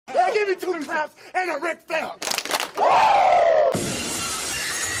give it to himself and a Ric Flair.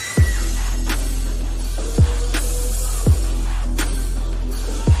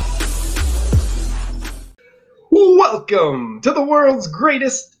 Welcome to the world's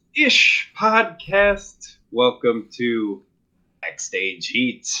greatest-ish podcast. Welcome to Backstage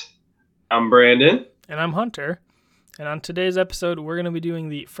Heat. I'm Brandon. And I'm Hunter. And on today's episode, we're going to be doing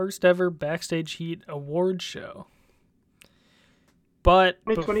the first ever Backstage Heat award show. But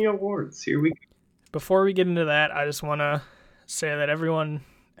 2020 awards, here we go. Before we get into that, I just want to say that everyone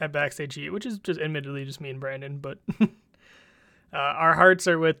at Backstage Heat, which is just admittedly just me and Brandon, but our hearts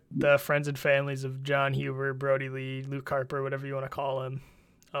are with the friends and families of John Huber, Brody Lee, Luke Harper, whatever you want to call him.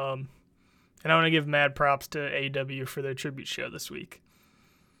 And I want to give mad props to AEW for their tribute show this week.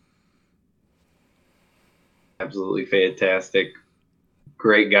 Absolutely fantastic.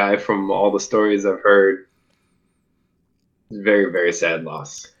 Great guy from all the stories I've heard. Very, very sad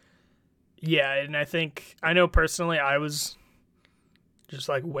loss. Yeah, and I know personally I was just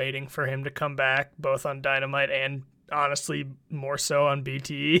like waiting for him to come back, both on Dynamite and honestly more so on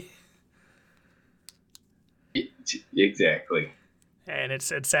BTE. Exactly. And it's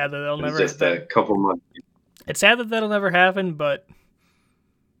sad that they'll never. Just a couple months. It's sad that that'll never happen, but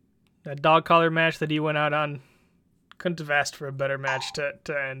that dog collar match that he went out on, couldn't have asked for a better match to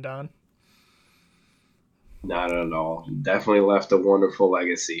end on. Not at all. Definitely left a wonderful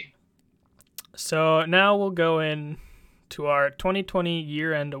legacy. So now we'll go in to our 2020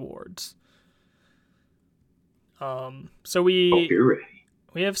 year-end awards. So you're ready.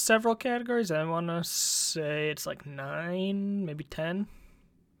 We have several categories. I want to say it's like 9, maybe 10,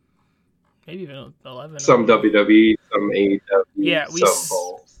 maybe even 11. Some WWE, some AEW, yeah, some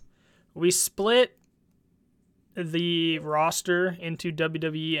both. We split the roster into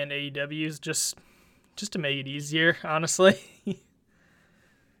WWE and AEW's just to make it easier, honestly.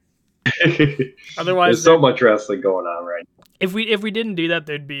 Otherwise, there's so much wrestling going on right now. If we didn't do that,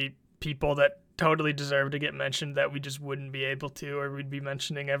 there'd be people that totally deserve to get mentioned that we just wouldn't be able to, or we'd be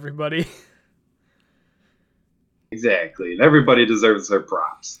mentioning everybody. Exactly, and everybody deserves their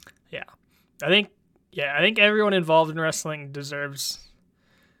props. Yeah, I think everyone involved in wrestling deserves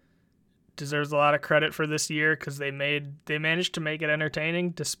a lot of credit for this year because they managed to make it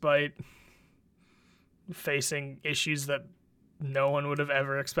entertaining despite facing issues that no one would have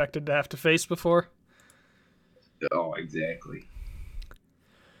ever expected to have to face before. Oh, exactly.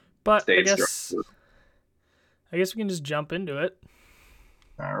 But I guess we can just jump into it.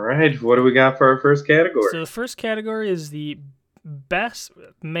 All right, what do we got for our first category? So the first category is the best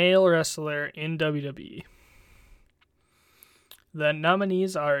male wrestler in WWE. The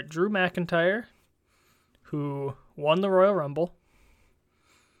nominees are Drew McIntyre, who won the Royal Rumble,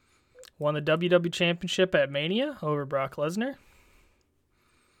 won the WWE Championship at Mania over Brock Lesnar,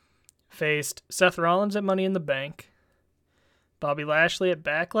 faced Seth Rollins at Money in the Bank, Bobby Lashley at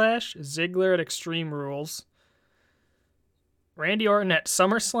Backlash, Ziggler at Extreme Rules, Randy Orton at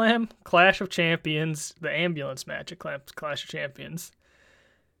SummerSlam, Clash of Champions, the ambulance match at Clash of Champions,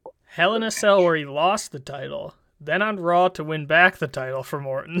 Hell in a Cell where he lost the title, then on Raw to win back the title from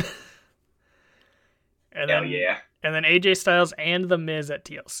Orton. And then AJ Styles and The Miz at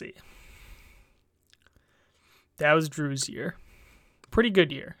TLC. That was Drew's year. Pretty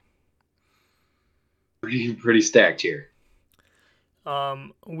good year. Pretty stacked year.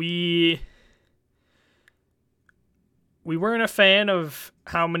 We weren't a fan of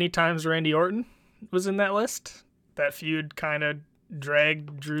how many times Randy Orton was in that list. That feud kind of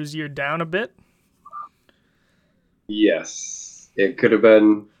dragged Drew's year down a bit. Yes, it could have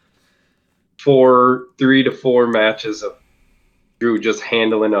been 3 to 4 matches of Drew just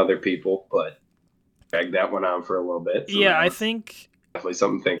handling other people, but dragged that one on for a little bit. So yeah, I think definitely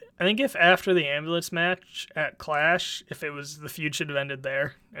something to think. I think if after the ambulance match at Clash, if it was the feud should have ended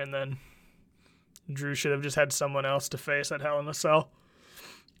there, and then Drew should have just had someone else to face at Hell in a Cell.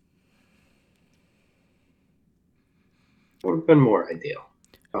 Would have been more ideal.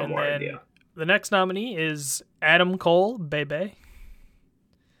 Ideal. The next nominee is Adam Cole, Bebe.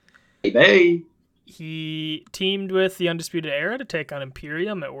 Bebe. He teamed with the Undisputed Era to take on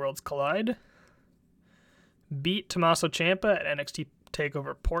Imperium at Worlds Collide. Beat Tommaso Ciampa at NXT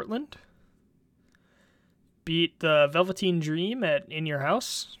TakeOver Portland. Beat the Velveteen Dream at In Your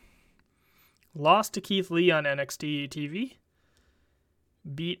House. Lost to Keith Lee on NXT TV.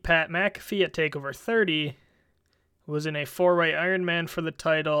 Beat Pat McAfee at TakeOver 30. Was in a 4-way Iron Man for the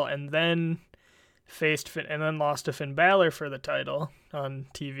title, and then lost to Finn Balor for the title on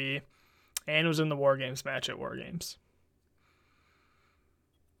TV, and was in the War Games match at War Games.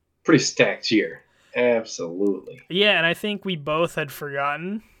 Pretty stacked year. Absolutely. Yeah, and I think we both had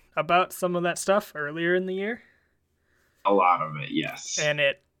forgotten about some of that stuff earlier in the year. A lot of it, yes.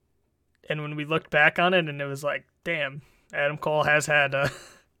 And when we looked back on it, and it was like, damn, Adam Cole has had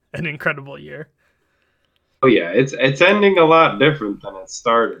an incredible year. Oh yeah, it's ending a lot different than it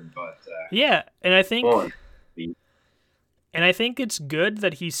started, but yeah, and I think it's good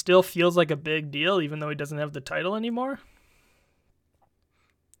that he still feels like a big deal, even though he doesn't have the title anymore.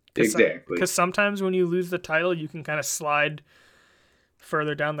 Exactly. Because sometimes when you lose the title, you can kind of slide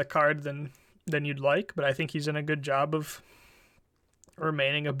further down the card than you'd like. But I think he's done a good job of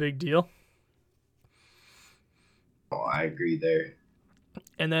remaining a big deal. Oh, I agree there.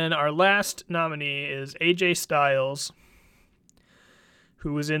 And then our last nominee is AJ Styles,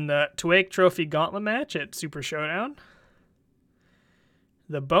 who was in the Tuake Trophy Gauntlet match at Super Showdown,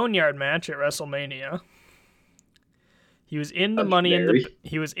 the Boneyard match at WrestleMania. He was in the Money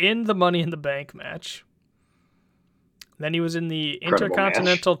in the Bank match. Then he was in the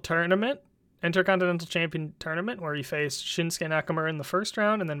Intercontinental Champion Tournament, where he faced Shinsuke Nakamura in the first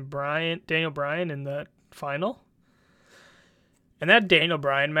round, and then Daniel Bryan in the final. And that Daniel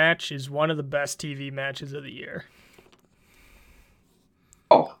Bryan match is one of the best TV matches of the year.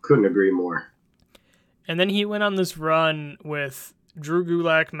 Oh, couldn't agree more. And then he went on this run with Drew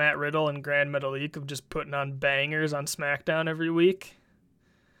Gulak, Matt Riddle, and Grand Metalik of just putting on bangers on SmackDown every week.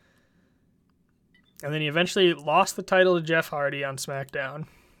 And then he eventually lost the title to Jeff Hardy on SmackDown.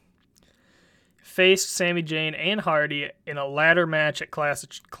 Faced Sami Zayn and Hardy in a ladder match at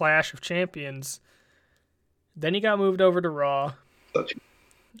Clash of Champions. Then he got moved over to Raw.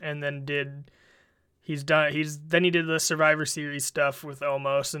 And then he did the Survivor Series stuff with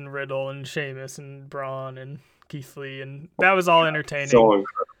Omos and Riddle and Sheamus and Braun and Keith Lee, and that was all entertaining. So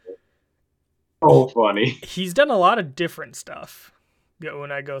incredible. So funny. He's done a lot of different stuff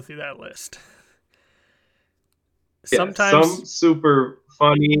when I go through that list. Sometimes some super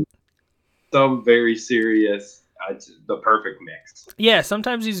funny, some very serious. The perfect mix. Yeah,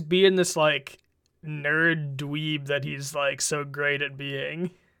 sometimes he's being this like nerd dweeb that he's like so great at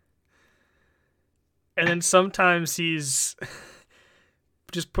being. And then sometimes he's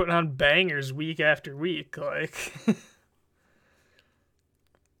just putting on bangers week after week. Like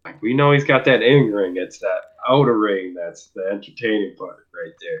we know he's got that in-ring. It's that outer ring that's the entertaining part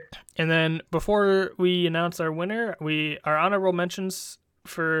right there. And then before we announce our winner, our honorable mentions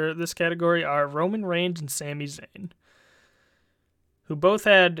for this category are Roman Reigns and Sami Zayn, who both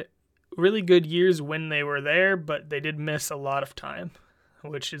had really good years when they were there, but they did miss a lot of time,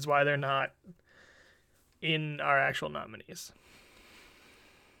 which is why they're not in our actual nominees.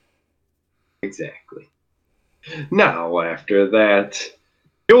 Exactly. Now, after that,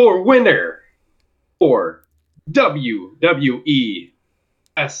 your winner for WWE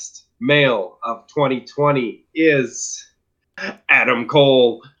Best Male of 2020 is Adam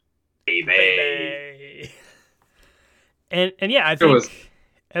Cole, baby. And yeah, I think,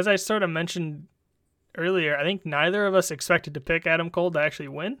 as I sort of mentioned earlier, I think neither of us expected to pick Adam Cole to actually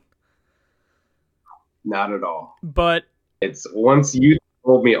win. Not at all. But it's once you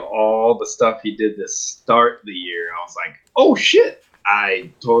told me all the stuff he did to start the year, I was like, oh shit,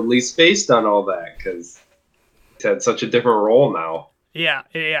 I totally spaced on all that because he's had such a different role now. Yeah,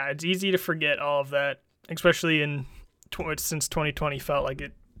 it's easy to forget all of that, especially since 2020 felt like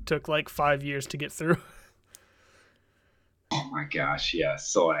it took like 5 years to get through. Oh my gosh, yeah,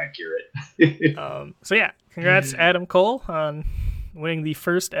 so accurate. So yeah, congrats Adam Cole on winning the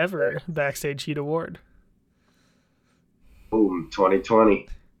first ever Backstage Heat Award. Boom, 2020.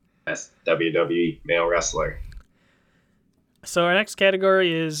 Best WWE male wrestler. So our next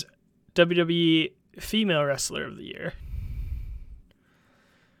category is WWE Female Wrestler of the Year.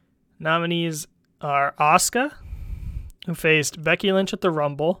 Nominees are Asuka, who faced Becky Lynch at the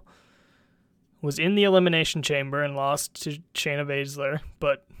Rumble, was in the Elimination Chamber and lost to Shayna Baszler,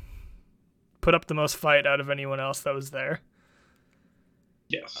 but put up the most fight out of anyone else that was there.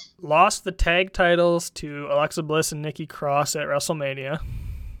 Yes. Lost the tag titles to Alexa Bliss and Nikki Cross at WrestleMania.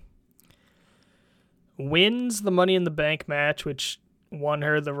 Wins the Money in the Bank match, which won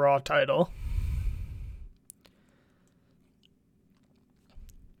her the Raw title.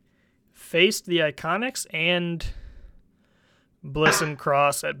 Faced the Iconics and Bliss and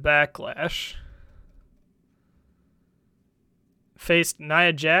Cross at Backlash. Faced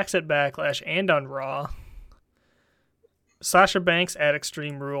Nia Jax at Backlash and on Raw. Sasha Banks at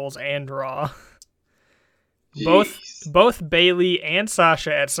Extreme Rules and Raw. Both Bayley and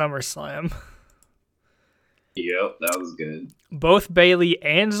Sasha at SummerSlam. Yep, that was good. Both Bayley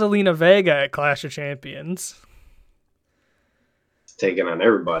and Zelina Vega at Clash of Champions. It's taking on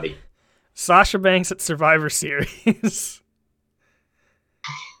everybody. Sasha Banks at Survivor Series.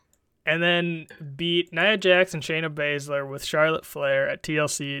 And then beat Nia Jax and Shayna Baszler with Charlotte Flair at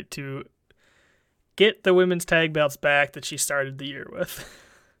TLC to get the women's tag belts back that she started the year with.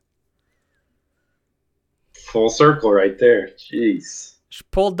 Full circle right there. Jeez. She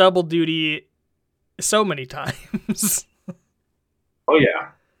pulled double duty so many times. Oh, yeah.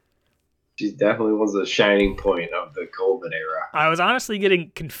 She definitely was a shining point of the COVID era. I was honestly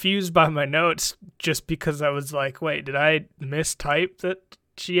getting confused by my notes just because I was like, wait, did I mistype that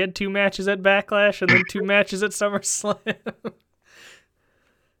she had 2 matches at Backlash and then 2 matches at SummerSlam?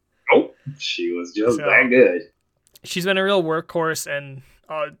 Nope. She was just that good. She's been a real workhorse and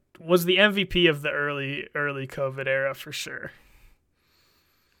was the MVP of the early COVID era for sure.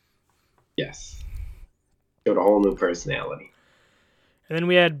 Yes. Showed a whole new personality. And then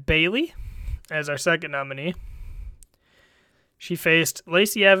we had Bayley as our second nominee. She faced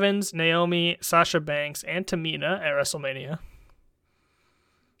Lacey Evans, Naomi, Sasha Banks, and Tamina at WrestleMania.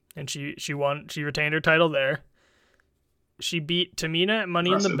 And she won. She retained her title there. She beat Tamina at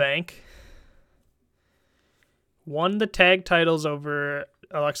Money in the Bank. Won the tag titles over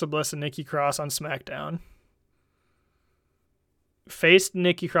Alexa Bliss and Nikki Cross on SmackDown. Faced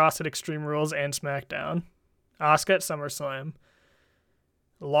Nikki Cross at Extreme Rules and SmackDown. Asuka at SummerSlam.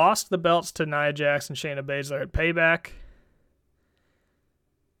 Lost the belts to Nia Jax and Shayna Baszler at Payback.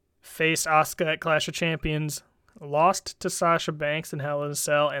 Faced Asuka at Clash of Champions. Lost to Sasha Banks in Hell in a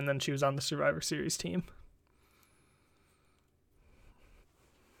Cell, and then she was on the Survivor Series team.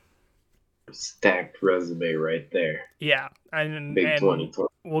 Stacked resume right there. Yeah, and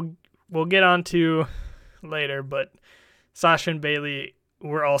 2020. We'll get on to later, but Sasha and Bayley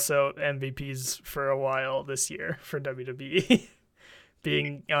were also MVPs for a while this year for WWE.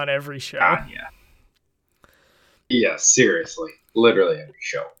 Being on every show. God, yeah. Yeah, seriously. Literally every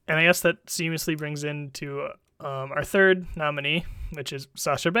show. And I guess that seamlessly brings into our third nominee, which is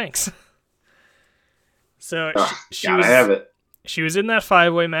Sasha Banks. So gotta have it. She was in that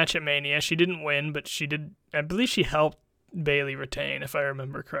 5-way match at Mania. She didn't win, but she did. I believe she helped Bayley retain, if I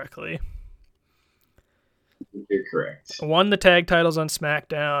remember correctly. You're correct. Won the tag titles on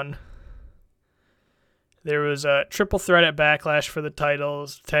SmackDown. There was a triple threat at Backlash for the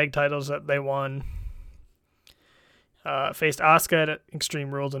tag titles that they won. Faced Asuka at Extreme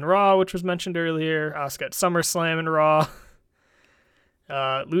Rules and Raw, which was mentioned earlier. Asuka at SummerSlam and Raw.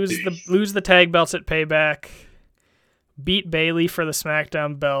 Lose the tag belts at Payback. Beat Bayley for the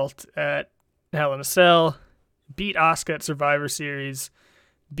SmackDown belt at Hell in a Cell. Beat Asuka at Survivor Series.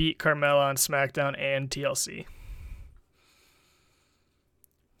 Beat Carmella on SmackDown and TLC.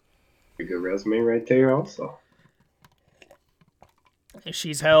 A good resume right there also.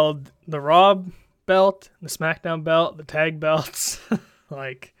 She's held the Raw belt, the SmackDown belt, the tag belts.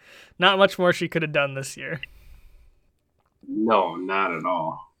 Like, not much more she could have done this year. No, not at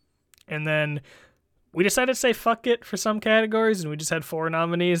all. And then we decided to say fuck it for some categories, and we just had 4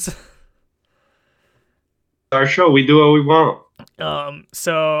 nominees. Our show, we do what we want.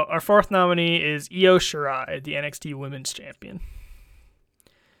 So our 4th nominee is Io Shirai, the NXT Women's Champion.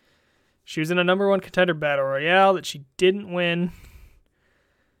 She was in a number 1 contender battle royale that she didn't win,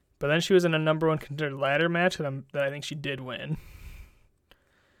 but then she was in a number 1 contender ladder match that I think she did win.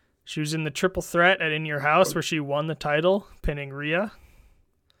 She was in the triple threat at In Your House where she won the title, pinning Rhea.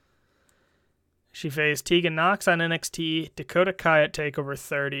 She faced Tegan Nox on NXT, Dakota Kai at TakeOver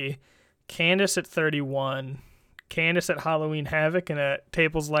 30, Candice at 31, Candice at Halloween Havoc in a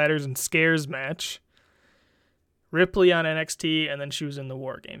Tables, Ladders, and Scares match, Ripley on NXT, and then she was in the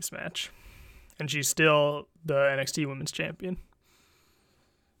War Games match. And she's still the NXT Women's Champion.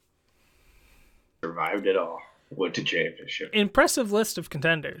 Survived it all. Went to championship. Impressive list of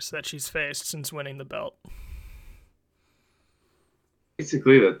contenders that she's faced since winning the belt.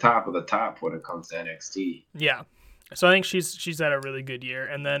 Basically the top of the top when it comes to NXT. Yeah. So I think she's had a really good year.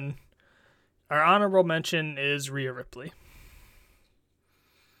 And then our honorable mention is Rhea Ripley,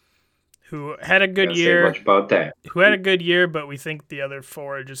 who had a good year. Say much about that. Who had a good year, but we think the other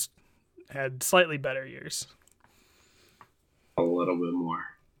 4 just had slightly better years. A little bit more.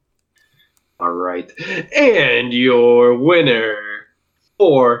 All right. And your winner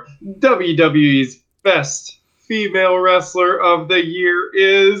for WWE's Best Female Wrestler of the Year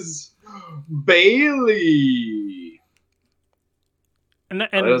is Bayley. And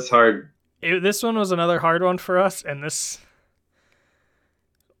that was hard. This one was another hard one for us, and this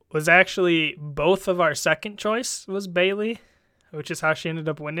was actually both of our second choice was Bayley, which is how she ended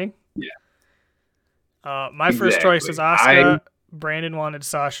up winning. Yeah. My first choice was Asuka. Brandon wanted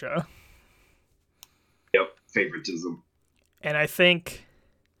Sasha. Yep, favoritism. And I think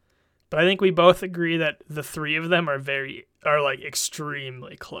we both agree that the 3 of them are very are like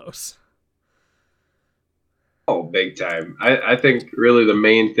extremely close. Oh, big time. I think really the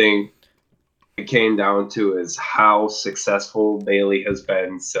main thing it came down to is how successful Bailey has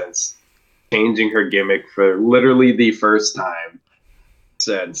been since changing her gimmick for literally the first time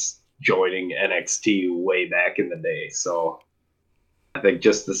since joining NXT way back in the day. So I think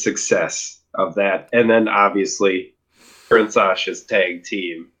just the success of that. And then obviously her and Sasha's tag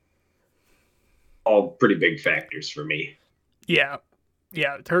team, all pretty big factors for me. Yeah.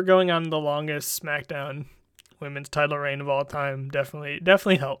 Yeah. Her going on the longest SmackDown women's title reign of all time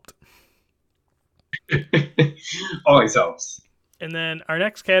definitely helped. Always helps. And then our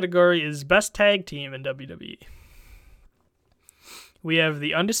next category is best tag team in WWE. We have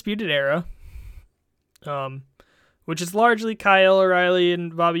the Undisputed Era, which is largely Kyle O'Reilly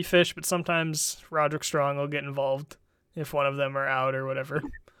and Bobby Fish, but sometimes Roderick Strong will get involved if one of them are out or whatever.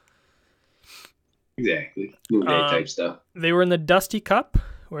 Exactly. New Day type stuff. They were in the Dusty Cup,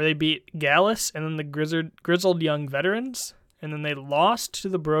 where they beat Gallus and then the Grizzled Young Veterans, and then they lost to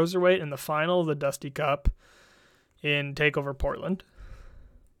the Broserweight in the final of the Dusty Cup in TakeOver Portland.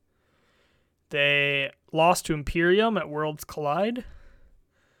 They lost to Imperium at Worlds Collide.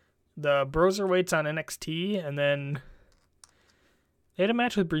 The Broserweights on NXT, and then they had a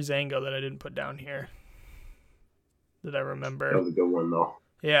match with Breezango that I didn't put down here that I remember. That was a good one, though.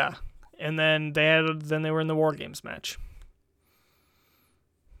 Yeah. And then they were in the War Games match.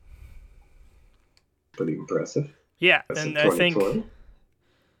 Pretty impressive. Yeah, That's and I think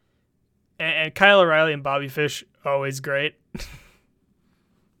and Kyle O'Reilly and Bobby Fish always great.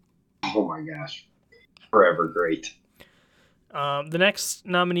 Oh my gosh. Forever great. The next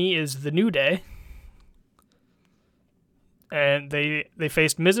nominee is The New Day. And they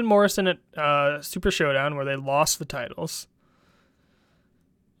faced Miz and Morrison at Super Showdown, where they lost the titles.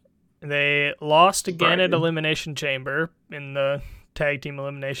 They lost again at Elimination Chamber in the Tag Team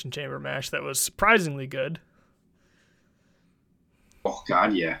Elimination Chamber match that was surprisingly good. Oh,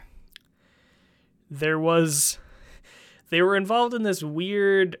 God, yeah. They were involved in this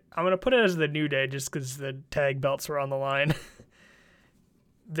weird, I'm going to put it as the New Day just because the tag belts were on the line.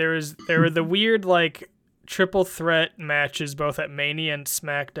 There were the weird, like, triple threat matches both at Mania and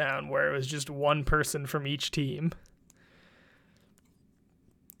SmackDown where it was just one person from each team.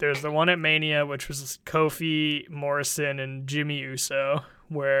 There's the one at Mania, which was Kofi, Morrison, and Jimmy Uso,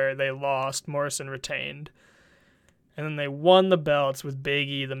 where they lost, Morrison retained. And then they won the belts with Big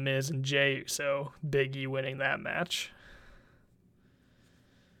E, The Miz, and Jey Uso, Big E winning that match.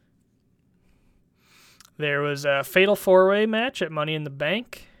 There was a Fatal 4-Way match at Money in the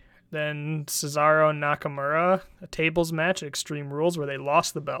Bank. Then Cesaro and Nakamura, a tables match at Extreme Rules where they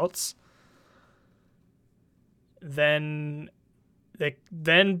lost the belts. Then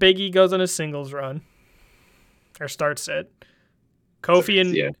Big E goes on a singles run, or starts it.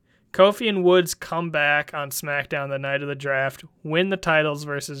 Kofi and Woods come back on SmackDown the night of the draft, win the titles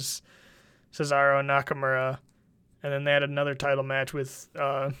versus Cesaro and Nakamura, and then they had another title match with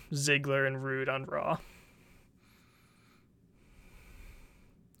Ziggler and Rude on Raw.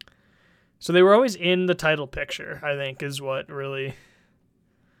 So they were always in the title picture, I think, is what really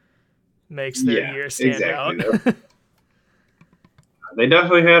makes their year stand out. They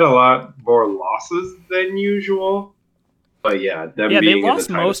definitely had a lot more losses than usual. But yeah, they lost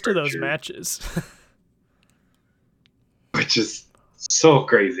most of those matches. Which is so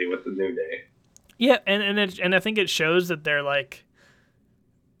crazy with the New Day. Yeah, and I think it shows that they're like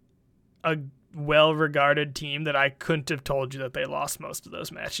a well-regarded team that I couldn't have told you that they lost most of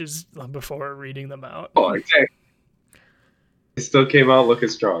those matches before reading them out. Oh, exactly. They still came out looking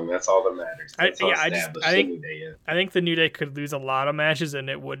strong. That's all that matters. I think the New Day could lose a lot of matches and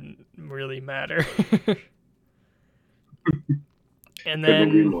it wouldn't really matter. And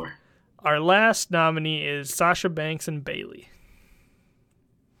then our last nominee is Sasha Banks and Bayley.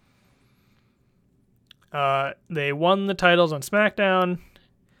 They won the titles on SmackDown,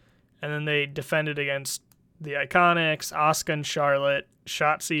 and then they defended against the Iconics, Asuka and Charlotte,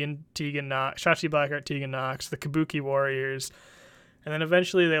 Shotzi Blackheart, Tegan Nox, the Kabuki Warriors, and then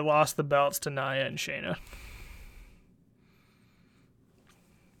eventually they lost the belts to Nia and Shayna.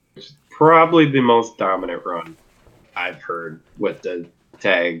 Probably the most dominant run I've heard with the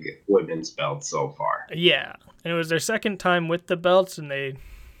tag women's belts so far. Yeah, and it was their second time with the belts, and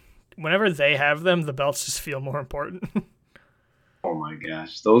whenever they have them, the belts just feel more important. Oh my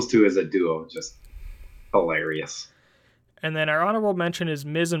gosh, those two as a duo, just hilarious. And then our honorable mention is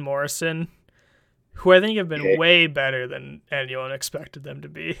Miz and Morrison, who I think have been way better than anyone expected them to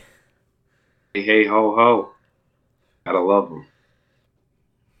be. Hey, ho, ho. Gotta love them.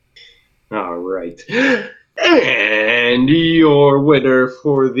 All right. And your winner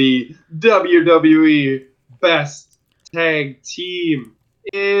for the WWE Best Tag Team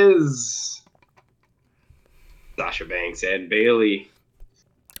is Sasha Banks and Bailey,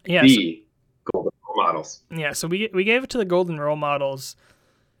 Yeah, the Golden Role Models. yeah. So we gave it to the Golden Role Models,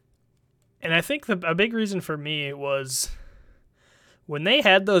 and I think a big reason for me was when they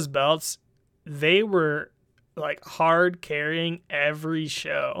had those belts, they were like hard carrying every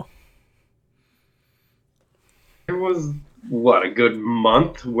show. There was, what, a good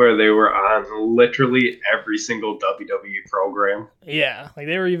month where they were on literally every single WWE program. Yeah, like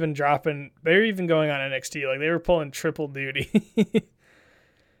they were even going on NXT. Like they were pulling triple duty.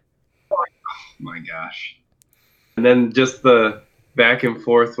 Oh my gosh. And then just the back and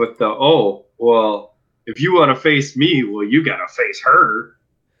forth with the, oh, well, if you want to face me, well, you got to face her.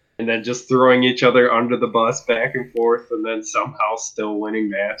 And then just throwing each other under the bus back and forth and then somehow still winning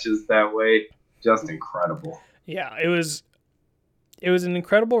matches that way. Just incredible. Yeah, it was an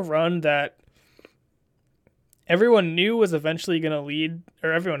incredible run that everyone knew was eventually going to lead,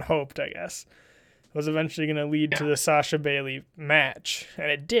 or everyone hoped, I guess, was eventually going to lead to the Sasha Bailey match,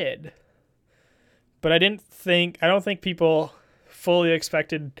 and it did. But I don't think people fully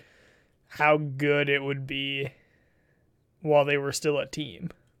expected how good it would be while they were still a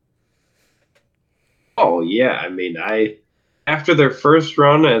team. Oh yeah, I mean, after their first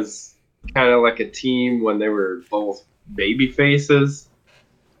run as kind of like a team when they were both baby faces,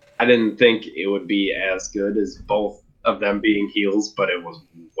 I didn't think it would be as good as both of them being heels, but it was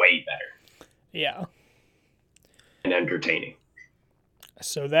way better. Yeah. And entertaining.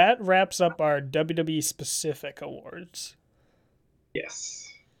 So that wraps up our WWE specific awards.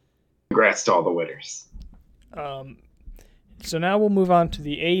 Yes. Congrats to all the winners. So now we'll move on to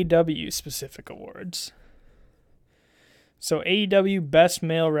the AEW specific awards. So AEW Best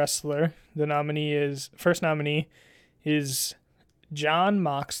Male Wrestler, first nominee is Jon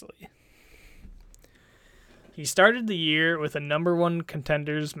Moxley. He started the year with a number 1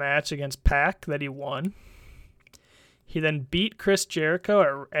 contenders match against Pac that he won. He then beat Chris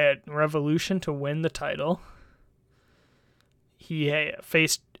Jericho at Revolution to win the title. He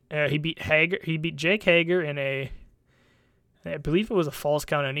beat Jake Hager in I believe it was a Falls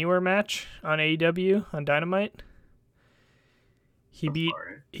Count Anywhere match on AEW on Dynamite. He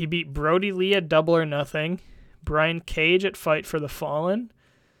beat Brody Lee at Double or Nothing, Brian Cage at Fight for the Fallen,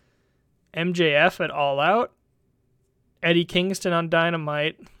 MJF at All Out, Eddie Kingston on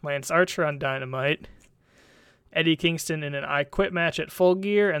Dynamite, Lance Archer on Dynamite, Eddie Kingston in an I Quit match at Full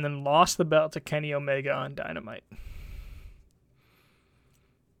Gear, and then lost the belt to Kenny Omega on Dynamite.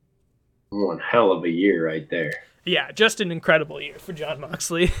 One hell of a year right there. Yeah, just an incredible year for Jon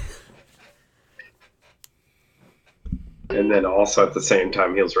Moxley. And then also at the same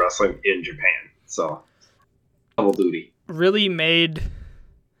time, he was wrestling in Japan. So, double duty. Really made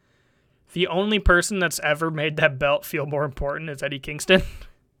the only person that's ever made that belt feel more important is Eddie Kingston.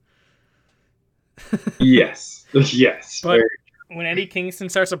 Yes. Yes. But when Eddie Kingston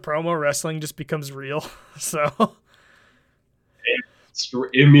starts a promo, wrestling just becomes real. So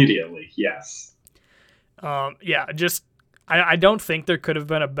immediately, yes. Yeah, just I don't think there could have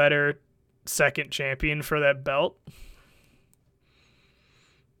been a better second champion for that belt.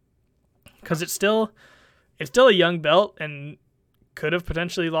 Because it's still a young belt and could have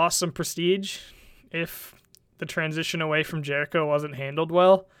potentially lost some prestige if the transition away from Jericho wasn't handled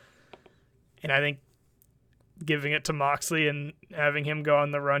well. And I think giving it to Moxley and having him go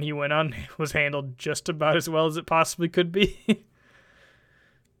on the run he went on was handled just about as well as it possibly could be.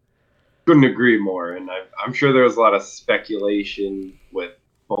 Couldn't agree more. And I'm sure there was a lot of speculation with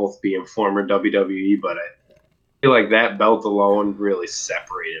both being former WWE, but I feel like that belt alone really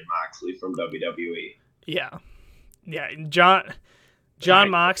separated Moxley from WWE. Yeah. Yeah. Jon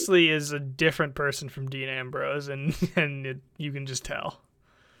Moxley is a different person from Dean Ambrose, and you can just tell.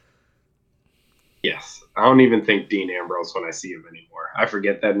 Yes. I don't even think Dean Ambrose when I see him anymore. I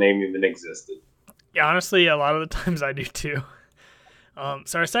forget that name even existed. Yeah, honestly, a lot of the times I do too.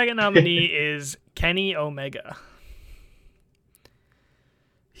 So our second nominee is Kenny Omega.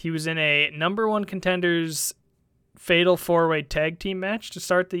 He was in a number 1 contenders fatal 4-way tag team match to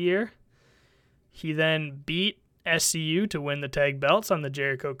start the year. He then beat SCU to win the tag belts on the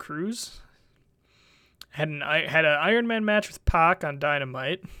Jericho Cruise. Had an Iron Man match with Pac on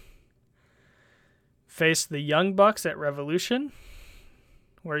Dynamite. Faced the Young Bucks at Revolution,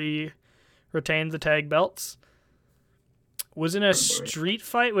 where he retained the tag belts. Was in a street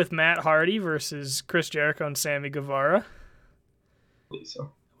fight with Matt Hardy versus Chris Jericho and Sammy Guevara.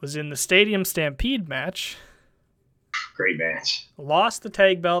 So. Was in the Stadium Stampede match. Great match. Lost the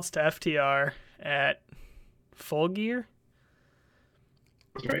tag belts to FTR at Full Gear.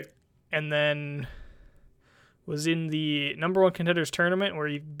 That's right. And then was in the number one contenders tournament where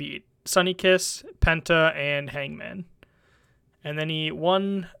he beat Sunny Kiss, Penta, and Hangman. And then he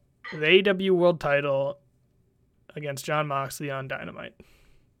won the AEW World title against Jon Moxley on Dynamite.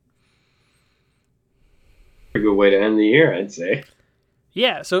 A good way to end the year, I'd say.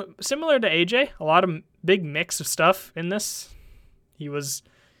 Yeah, so similar to AJ, a lot of big mix of stuff in this. He was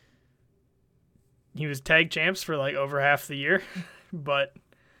tag champs for like over half the year, but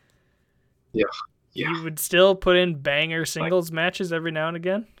yeah. he would still put in banger singles matches every now and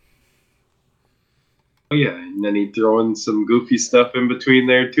again. Oh yeah, and then he'd throw in some goofy stuff in between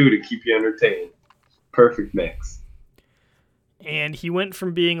there too to keep you entertained. Perfect mix. And he went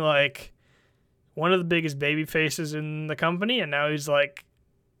from being like one of the biggest baby faces in the company, and now he's like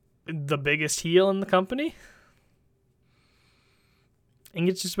the biggest heel in the company. And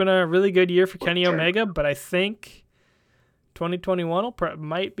it's just been a really good year for Kenny Omega, but I think 2021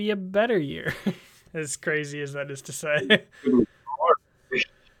 might be a better year. As crazy as that is to say.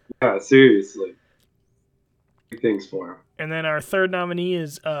 Yeah, seriously. Big things for him. And then our third nominee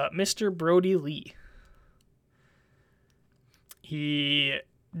is Mr. Brody Lee. He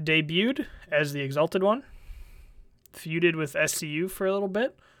debuted as the Exalted One, feuded with SCU for a little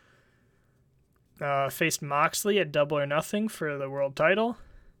bit, faced Moxley at Double or Nothing for the world title,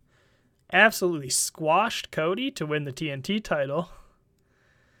 absolutely squashed Cody to win the TNT title,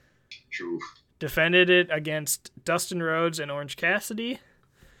 True. defended it against Dustin Rhodes and Orange Cassidy,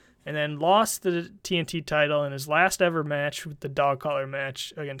 and then lost the TNT title in his last ever match with the dog collar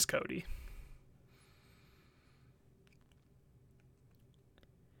match against Cody.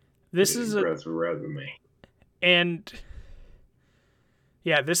 This is a resume. And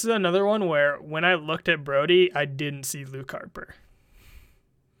yeah, this is another one where when I looked at Brody, I didn't see Luke Harper.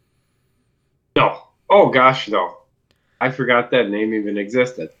 No. Oh gosh, no. I forgot that name even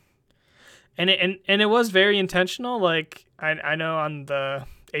existed. And it was very intentional. Like I know on the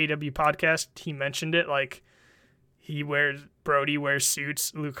AW podcast he mentioned it. Like Brody wears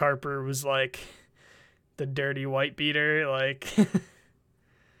suits. Luke Harper was like the dirty white beater. Like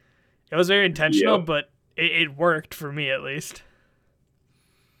it was very intentional, Yep. but it worked for me at least.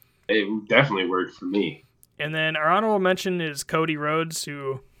 It definitely worked for me. And then our honorable mention is Cody Rhodes,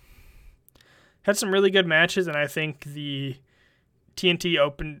 who had some really good matches, and I think the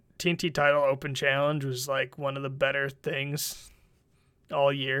TNT title open challenge was like one of the better things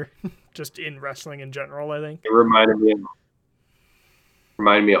all year, just in wrestling in general, I think. It reminded me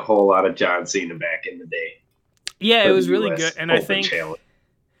a whole lot of John Cena back in the day. Yeah, it was really US good, and I Open think Challenge.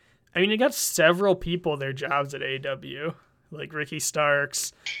 I mean, it got several people their jobs at AEW, like Ricky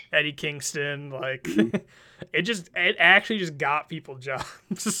Starks, Eddie Kingston. Like, it actually just got people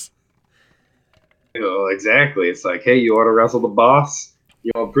jobs. Oh, exactly. It's like, hey, you want to wrestle the boss?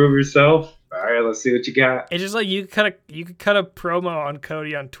 You want to prove yourself? All right, let's see what you got. It's just like you could cut a promo on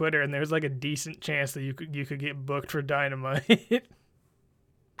Cody on Twitter, and there's like a decent chance that you could get booked for Dynamite.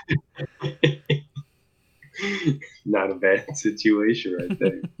 Not a bad situation right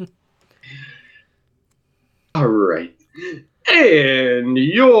there. All right. And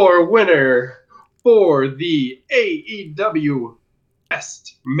your winner for the AEW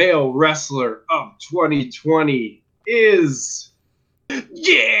Best Male Wrestler of 2020 is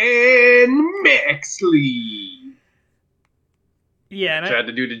Jan Maxley. Yeah, and Tried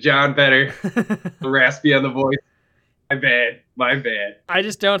to do the John better. Raspy on the voice. My bad. I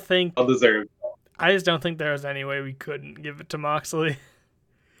just don't think Well deserved. I just don't think there was any way we couldn't give it to Moxley.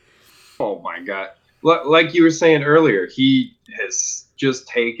 Oh my god. Like you were saying earlier, he has just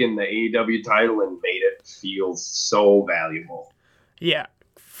taken the AEW title and made it feel so valuable. Yeah,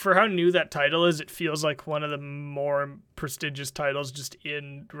 for how new that title is, it feels like one of the more prestigious titles just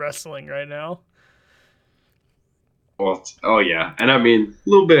in wrestling right now. Well, oh yeah, and I mean a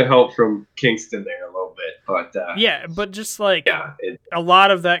little bit of help from Kingston there, a little bit, but yeah, but just like it, a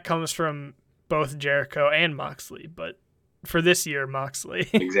lot of that comes from both Jericho and Moxley, but for this year, Moxley.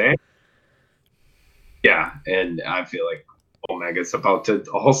 exactly. Yeah, and I feel like Omega's about to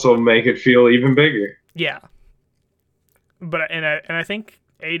also make it feel even bigger. Yeah, but I think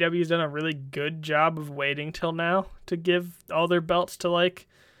AEW's done a really good job of waiting till now to give all their belts to like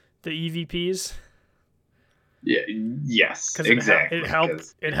the EVPs. Yeah. Yes. Exactly.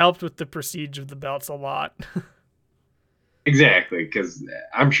 It helped with the prestige of the belts a lot. Exactly, because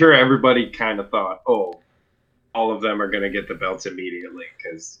I'm sure everybody kind of thought, oh, all of them are going to get the belts immediately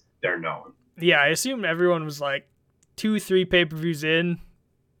because they're known. Yeah, I assume everyone was like 2-3 pay-per-views in.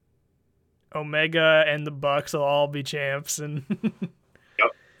 Omega and the Bucks will all be champs, and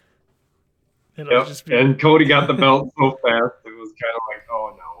Yep. It'll just be. And Cody got the belt so fast, it was kind of like,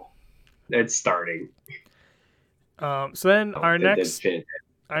 oh no, it's starting. So then our It did next fit.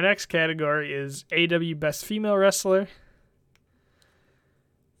 Our next category is AW Best Female Wrestler.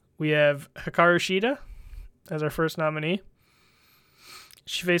 We have Hikaru Shida as our first nominee.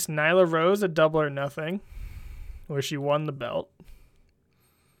 She faced Nyla Rose at Double or Nothing, where she won the belt.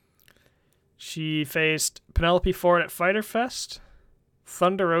 She faced Penelope Ford at Fyter Fest,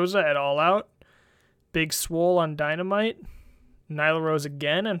 Thunder Rosa at All Out, Big Swole on Dynamite, Nyla Rose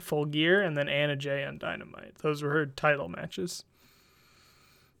again on Full Gear, and then Anna Jay on Dynamite. Those were her title matches.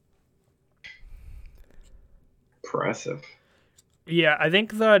 Impressive. Yeah, I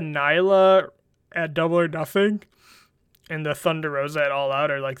think the Nyla at Double or Nothing and the Thunder Rosa at All Out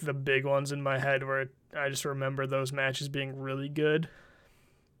are like the big ones in my head where I just remember those matches being really good.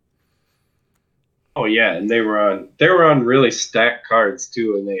 Oh yeah, and they were on really stacked cards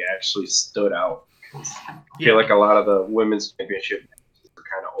too, and they actually stood out. I feel like a lot of the women's championship matches were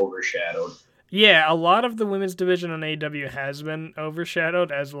kind of overshadowed. Yeah, a lot of the women's division on AEW has been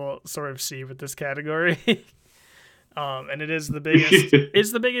overshadowed, as we'll sort of see with this category. And it is the biggest.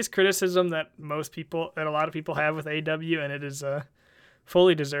 It's the biggest criticism that a lot of people have with AEW, and it is a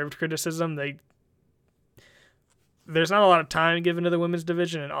fully deserved criticism. There's not a lot of time given to the women's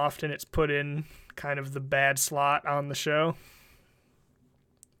division, and often it's put in kind of the bad slot on the show.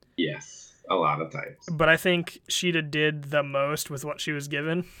 Yes, a lot of times. But I think Shida did the most with what she was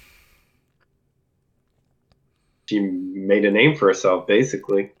given. She made a name for herself,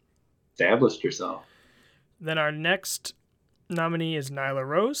 basically. Established herself. Then our next nominee is Nyla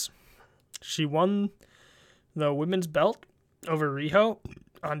Rose. She won the women's belt over Riho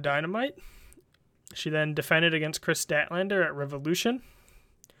on Dynamite. She then defended against Chris Statlander at Revolution.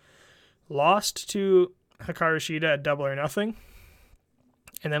 Lost to Hikaru Shida at Double or Nothing.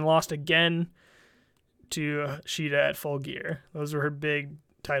 And then lost again to Shida at Full Gear. Those were her big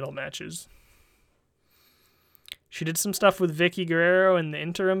title matches. She did some stuff with Vicky Guerrero in the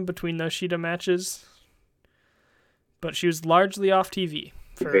interim between those Shida matches. But she was largely off TV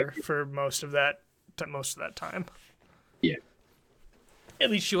for most of that time. Yeah.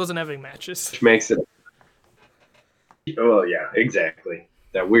 At least she wasn't having matches. Which makes it. Oh yeah, exactly.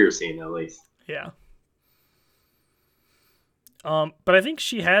 That we're seeing at least. Yeah. But I think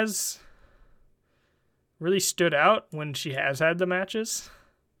she has really stood out when she has had the matches.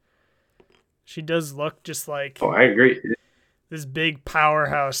 She does look just like. Oh, I agree. This big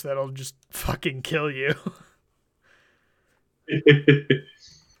powerhouse that'll just fucking kill you.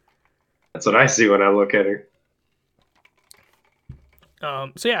 That's what I see when I look at her.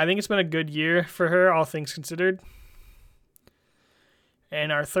 So yeah, I think it's been a good year for her, all things considered.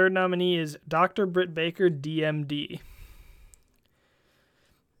 And our third nominee is Dr. Britt Baker, DMD.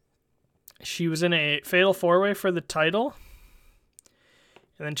 She was in a fatal four-way for the title.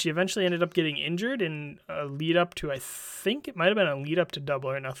 And then she eventually ended up getting injured in a lead up to, I think it might have been a lead up to Double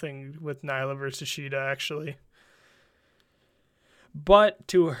or Nothing with Nyla versus Shida, actually. But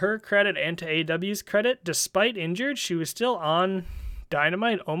to her credit and to AEW's credit, despite injured, she was still on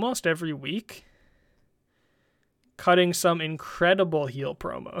Dynamite almost every week, cutting some incredible heel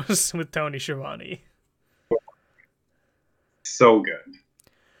promos with Tony Schiavone. So good.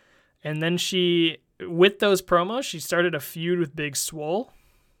 And then with those promos, she started a feud with Big Swole.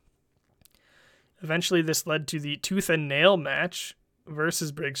 Eventually, this led to the Tooth and Nail match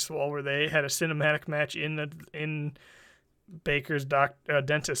versus Big Swole, where they had a cinematic match in Baker's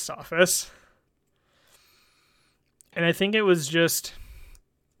dentist's office. And I think it was just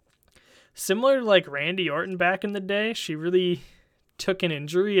similar to like Randy Orton back in the day. She really took an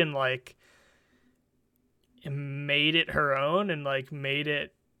injury and like made it her own and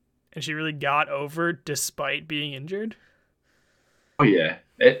she really got over despite being injured. Oh yeah.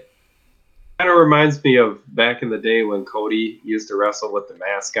 It kind of reminds me of back in the day when Cody used to wrestle with the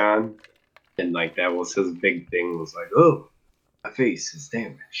mask on, and like that was his big thing, was like, oh, my face is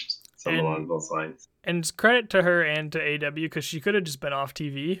damaged. Something along those lines. And it's credit to her and to AW, because she could have just been off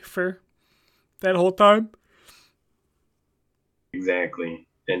TV for that whole time. Exactly.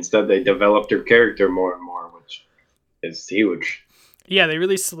 Instead, they developed her character more and more, which is huge. Yeah, they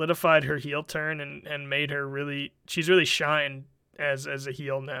really solidified her heel turn and made her she's really shined as a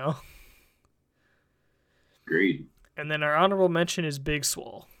heel now. Agreed. And then our honorable mention is Big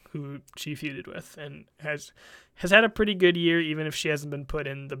Swole, who she feuded with and has had a pretty good year, even if she hasn't been put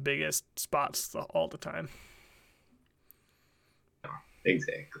in the biggest spots all the time.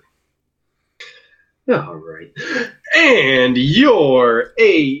 Exactly. All right. And your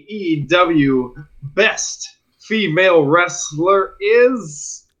AEW best female wrestler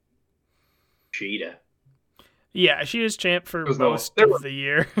is Cheetah. Yeah, she was champ for There's most there of were- the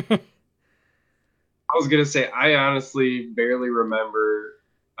year. I was gonna say I honestly barely remember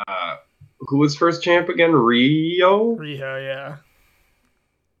who was first champ again. Rio. Riho, yeah.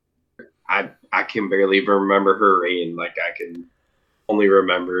 I can barely even remember her reign. Like I can only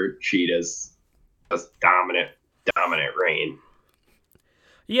remember Cheetah's just dominant reign.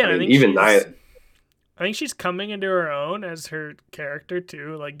 Yeah, and I I mean, think even I think she's coming into her own as her character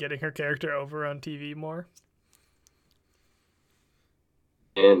too, like getting her character over on TV more.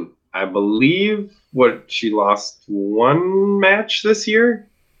 and I believe she lost one match this year.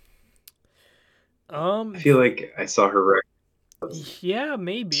 I feel like I saw her record. Yeah,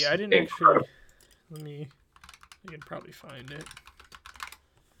 maybe. I didn't Incredible. actually. I can probably find it.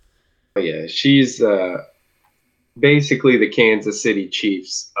 But yeah, she's basically the Kansas City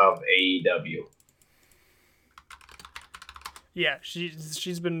Chiefs of AEW. Yeah,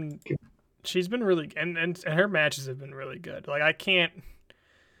 she's been really and her matches have been really good. Like I can't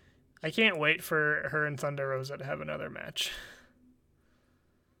wait for her and Thunder Rosa to have another match.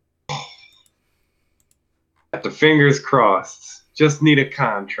 Got the fingers crossed. Just need a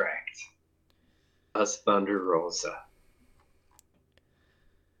contract. Us Thunder Rosa.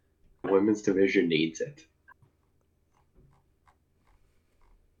 The women's division needs it.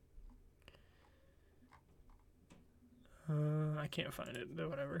 I can't find it.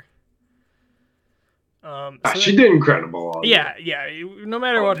 Whatever. She did incredible all year. Yeah. No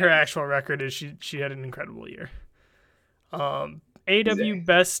matter what her actual record is, she had an incredible year. AW Exactly.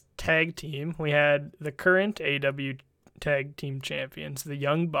 Best Tag Team. We had the current AW Tag Team Champions, the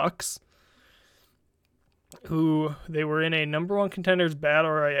Young Bucks, who they were in a number one contenders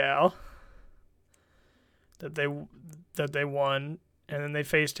battle royale that they won, and then they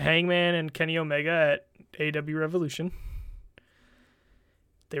faced Hangman and Kenny Omega at AW Revolution.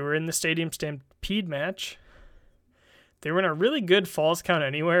 They were in the Stadium Stampede match. They were in a really good Falls Count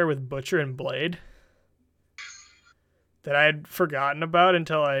Anywhere with Butcher and Blade that I had forgotten about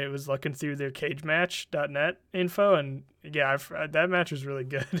until I was looking through their cagematch.net info, and yeah, that match was really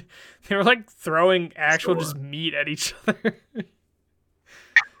good. They were like throwing actual just meat at each other.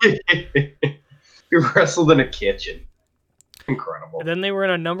 We wrestled in a kitchen. Incredible. And then they were in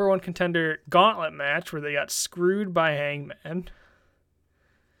a number one contender gauntlet match where they got screwed by Hangman.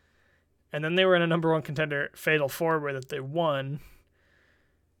 And then they were in a number one contender fatal four-way that they won.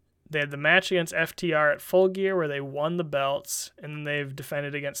 They had the match against FTR at Full Gear where they won the belts, and then they've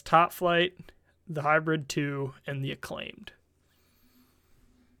defended against Top Flight, the Hybrid 2, and the Acclaimed.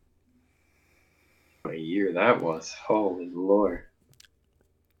 What a year that was. Holy Lord.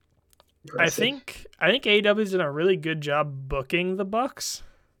 Impressive. I think AEW's done a really good job booking the Bucks.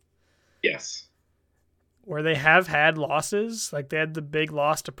 Yes. Where they have had losses. Like they had the big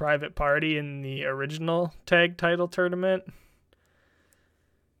loss to Private Party in the original tag title tournament.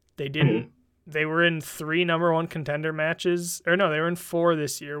 They didn't. Mm-hmm. They were in 3 number one contender matches. Or no, they were in 4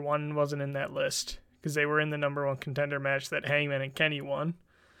 this year. 1 wasn't in that list because they were in the number one contender match that Hangman and Kenny won.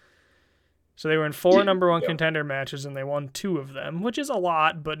 So they were in 4 number one contender matches and they won 2 of them, which is a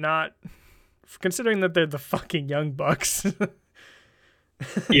lot, but not considering that they're the fucking Young Bucks.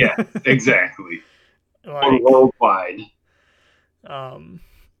 Yeah, exactly. Like, worldwide. Where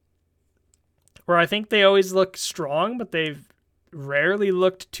I think they always look strong, but they've rarely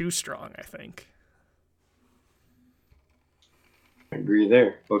looked too strong, I think. I agree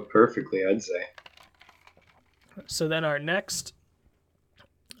there. Look perfectly, I'd say. So then our next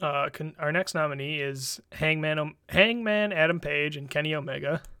nominee is Hangman Adam Page and Kenny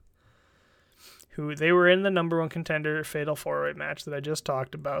Omega, who they were in the number one contender fatal four-way match that I just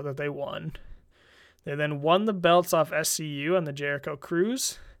talked about that they won. They then won the belts off SCU on the Jericho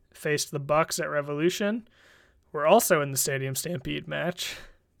Cruise, faced the Bucks at Revolution, were also in the Stadium Stampede match.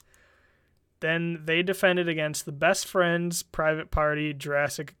 Then they defended against the Best Friends, Private Party,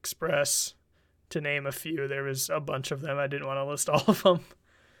 Jurassic Express, to name a few. There was a bunch of them. I didn't want to list all of them.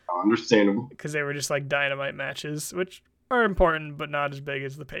 Understandable. Because they were just like dynamite matches, which are important, but not as big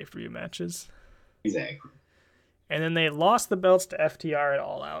as the pay-per-view matches. Exactly. And then they lost the belts to FTR at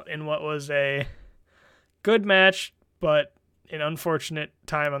All Out in what was a good match, but an unfortunate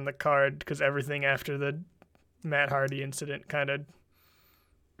time on the card because everything after the Matt Hardy incident kind of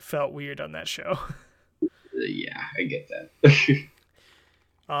felt weird on that show. Yeah, I get that.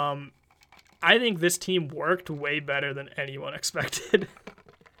 I think this team worked way better than anyone expected.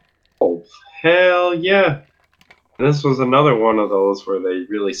 Oh, hell yeah. This was another one of those where they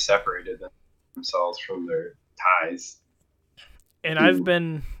really separated themselves from their ties. And I've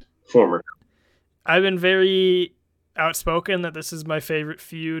been very outspoken that this is my favorite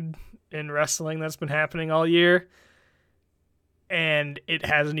feud in wrestling that's been happening all year. And it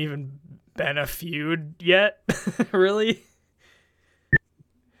hasn't even been a feud yet, really.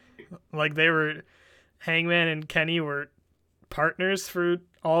 Like, Hangman and Kenny were partners for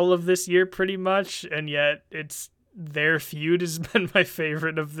all of this year pretty much, and yet their feud has been my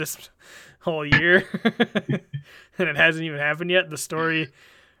favorite of this whole year. And it hasn't even happened yet. The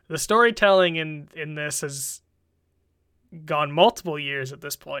storytelling in this has gone multiple years at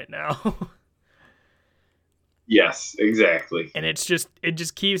this point now. Yes, exactly. And it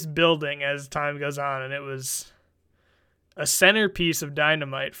just keeps building as time goes on, and it was a centerpiece of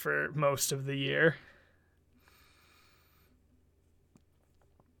Dynamite for most of the year.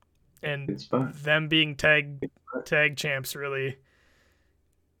 And them being tag champs really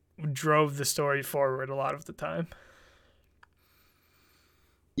drove the story forward a lot of the time.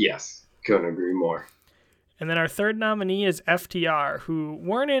 Yes, couldn't agree more. And then our third nominee is FTR, who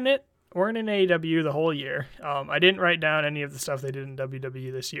weren't in AEW the whole year. I didn't write down any of the stuff they did in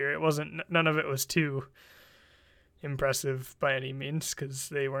WWE this year. None of it was too impressive by any means because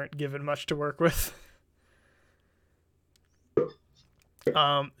they weren't given much to work with.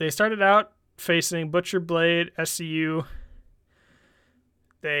 They started out facing Butcher, Blade, SCU.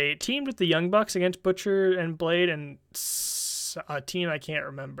 They teamed with the Young Bucks against Butcher and Blade and a team I can't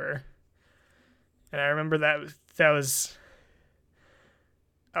remember. And I remember that was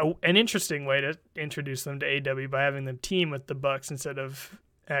an interesting way to introduce them to AEW by having them team with the Bucks instead of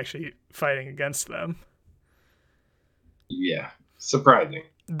actually fighting against them. Yeah, surprising.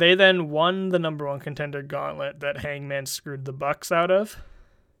 They then won the number one contender gauntlet that Hangman screwed the Bucks out of.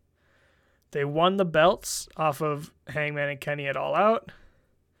 They won the belts off of Hangman and Kenny at All Out.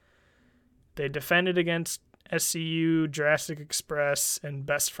 They defended against SCU, Jurassic Express, and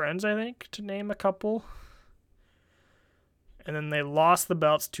Best Friends, I think, to name a couple. And then they lost the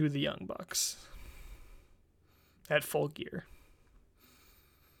belts to the Young Bucks at Full Gear.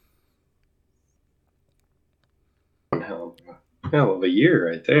 Hell of a year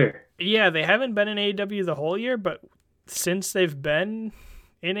right there. Yeah, they haven't been in AEW the whole year, but since they've been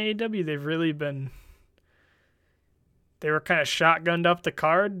in AEW, they've really been... They were kind of shotgunned up the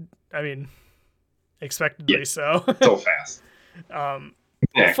card. I mean, expectedly so. So fast.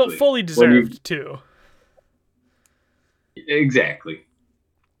 Exactly. Fully deserved, too. Exactly.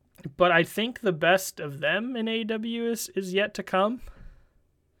 But I think the best of them in AEW is yet to come.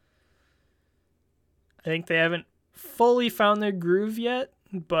 I think they haven't fully found their groove yet,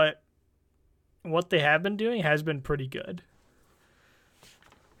 but what they have been doing has been pretty good.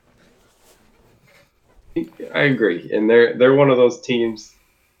 I agree. And they're one of those teams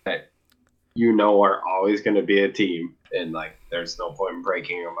that are always going to be a team, and like there's no point in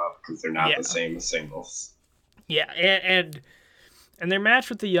breaking them up because they're not the same as singles. Yeah, and their match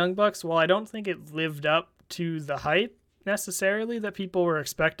with the Young Bucks, while I don't think it lived up to the hype necessarily that people were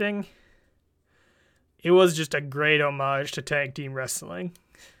expecting, it was just a great homage to tag team wrestling.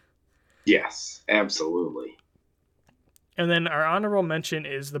 Yes, absolutely. And then our honorable mention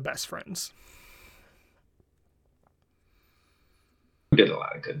is the Best Friends. Did a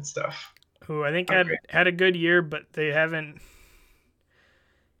lot of good stuff. Who I think had a good year, but they haven't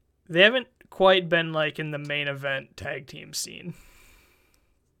quite been like in the main event tag team scene.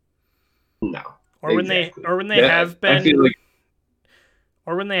 No. Or when they have been, I feel like...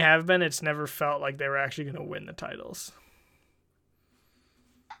 or when they have been, it's never felt like they were actually going to win the titles.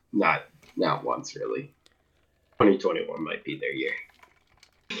 Not once, really. 2021 might be their year.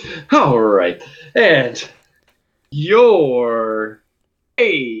 All right. And your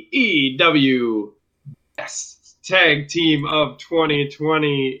AEW Best Tag Team of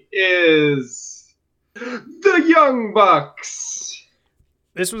 2020 is the Young Bucks.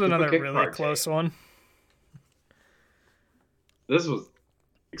 This was another really close one. This was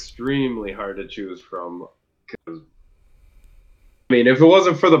extremely hard to choose from. Because, I mean, if it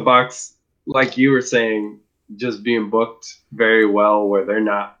wasn't for the Bucks, like you were saying, just being booked very well where they're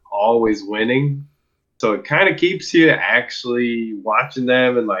not always winning. So it kind of keeps you actually watching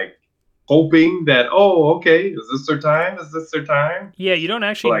them and like hoping that, oh, okay, is this their time? Is this their time? Yeah, you don't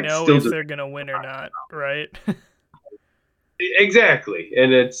actually know if they're going to win or not, right? Exactly.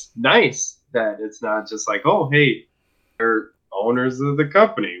 And it's nice that it's not just like, oh, hey, they're owners of the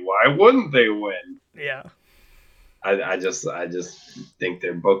company. Why wouldn't they win? Yeah. I just think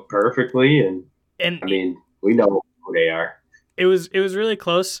they're booked perfectly, and I mean, we know who they are. It was really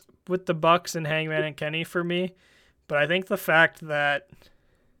close with the Bucks and Hangman and Kenny for me, but I think the fact that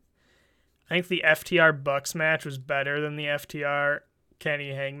the FTR Bucks match was better than the FTR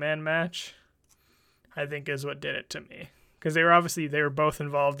Kenny Hangman match, I think is what did it to me. because they were both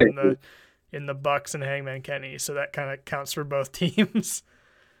involved in the Bucks and Hangman Kenny, so that kind of counts for both teams.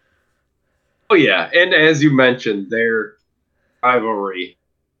 Oh yeah, and as you mentioned, their rivalry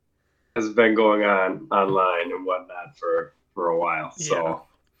has been going on online and whatnot for a while. So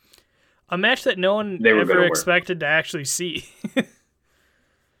a match that no one they were ever gonna expected to actually see.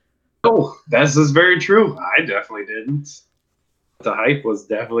 Oh, this is very true. I definitely didn't. The hype was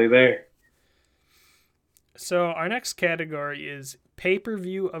definitely there. So our next category is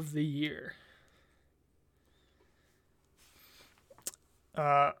pay-per-view of the year.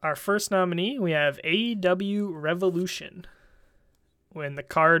 Our first nominee, we have AEW Revolution, when the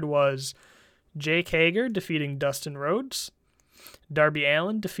card was Jake Hager defeating Dustin Rhodes, Darby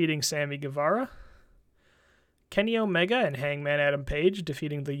Allin defeating Sammy Guevara, Kenny Omega and Hangman Adam Page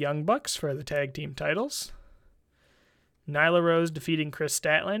defeating the Young Bucks for the tag team titles, Nyla Rose defeating Chris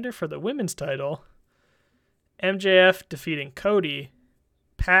Statlander for the women's title, MJF defeating Cody,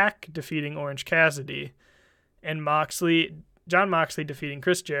 Pac defeating Orange Cassidy, and John Moxley defeating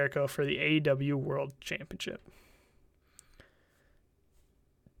Chris Jericho for the AEW World Championship.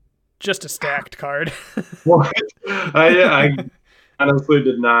 Just a stacked card. I honestly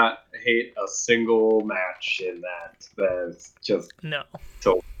did not hate a single match in that. That's just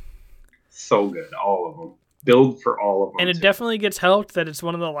so good. All of them. Build for all of them. And it definitely gets helped that it's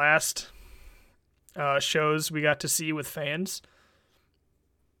one of the last shows we got to see with fans.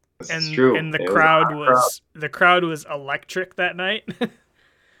 It's true. And the crowd was electric that night.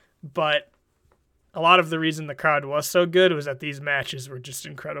 But a lot of the reason the crowd was so good was that these matches were just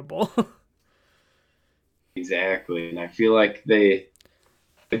incredible. Exactly. And I feel like they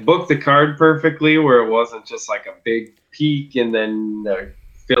booked the card perfectly, where it wasn't just like a big peak and then a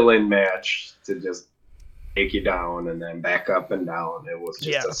fill-in match to just take you down and then back up and down. It was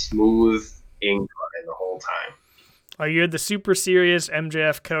just a smooth incline the whole time. You had the super serious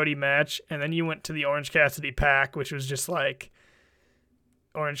MJF Cody match, and then you went to the Orange Cassidy Pac, which was just like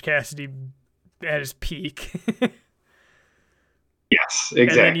Orange Cassidy at his peak. Yes, exactly. And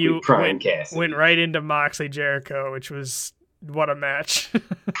then you Prime Cassidy went right into Moxley Jericho, which was what a match.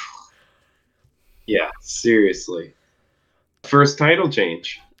 Yeah, seriously. First title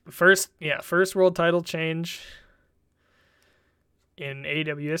change. First world title change in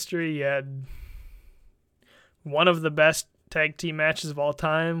AEW history. You had one of the best tag team matches of all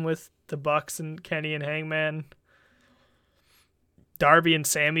time with the Bucks and Kenny and Hangman. Darby and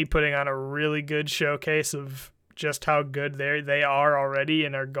Sammy putting on a really good showcase of just how good they are already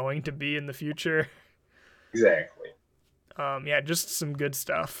and are going to be in the future. Exactly. Just some good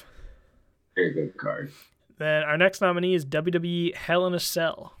stuff. Very good card. Then our next nominee is WWE Hell in a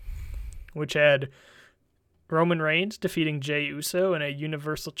Cell, which had Roman Reigns defeating Jey Uso in a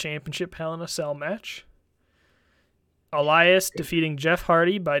Universal Championship Hell in a Cell match, Elias defeating Jeff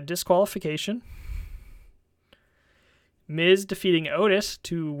Hardy by disqualification, Miz defeating Otis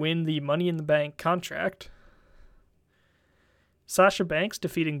to win the Money in the Bank contract, Sasha Banks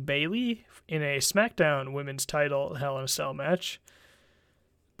defeating Bayley in a SmackDown Women's Title Hell in a Cell match,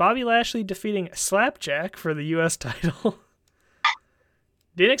 Bobby Lashley defeating Slapjack for the U.S. title.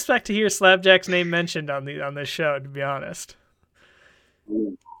 Didn't expect to hear Slapjack's name mentioned on this show, to be honest.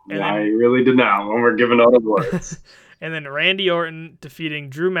 I really did not when we're giving all the words. And then Randy Orton defeating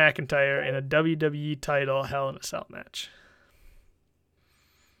Drew McIntyre in a WWE title Hell in a Cell match.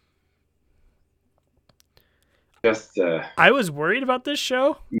 I was worried about this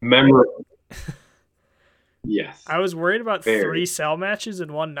show. Memorable. Yes. I was worried about 3 cell matches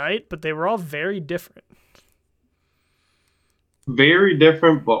in one night, but they were all very different. Very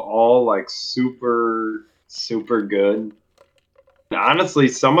different, but all like super, super good. And honestly,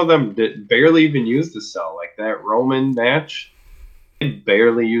 some of them barely even used the cell. Like that Roman match, they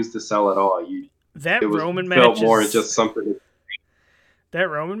barely used the cell at all. Roman match felt more just something. That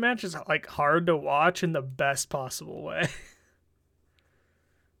Roman match is like hard to watch in the best possible way.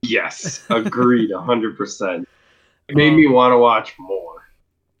 Yes, agreed, 100%. It made me want to watch more.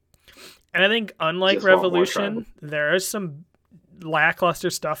 And I think, unlike Revolution, there is some lackluster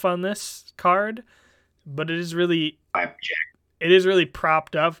stuff on this card, but it is really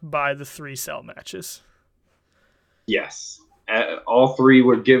propped up by the 3 cell matches. Yes, all 3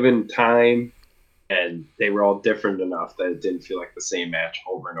 were given time, and they were all different enough that it didn't feel like the same match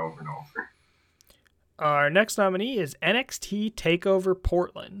over and over and over. Our next nominee is NXT TakeOver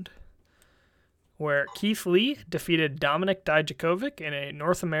Portland, where Keith Lee defeated Dominik Dijakovic in a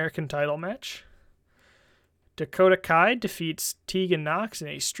North American title match. Dakota Kai defeats Tegan Nox in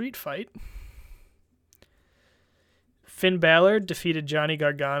a street fight. Finn Balor defeated Johnny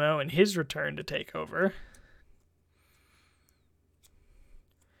Gargano in his return to TakeOver.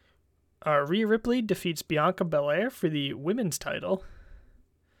 Rhea Ripley defeats Bianca Belair for the women's title.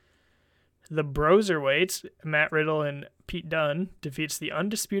 The Broserweights, Matt Riddle and Pete Dunne, defeats the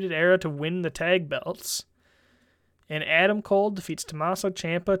Undisputed Era to win the tag belts. And Adam Cole defeats Tommaso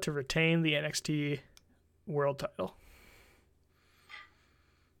Ciampa to retain the NXT World title.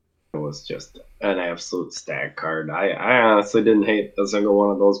 It was just an absolute stack card. I honestly didn't hate a single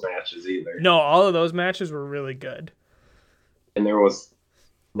one of those matches either. No, all of those matches were really good. And there was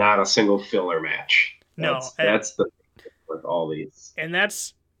not a single filler match. That's the thing with all these. And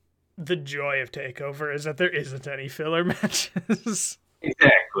that's the joy of TakeOver, is that there isn't any filler matches.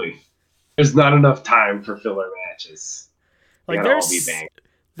 Exactly. There's not enough time for filler matches. Like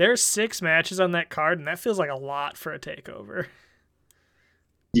there's 6 matches on that card, and that feels like a lot for a TakeOver.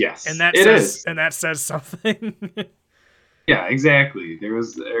 Yes, and that says something. Yeah, exactly. There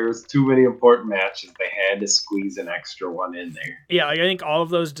was too many important matches. They had to squeeze an extra one in there. Yeah, like I think all of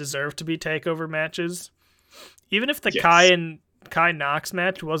those deserve to be TakeOver matches. Even if the Kai Knox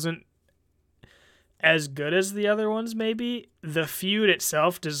match wasn't as good as the other ones, maybe the feud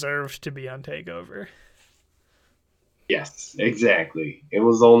itself deserved to be on TakeOver. Yes, exactly. It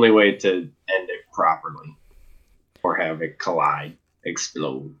was the only way to end it properly, or have it collide,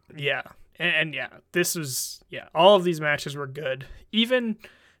 explode. Yeah. And this was, all of these matches were good. Even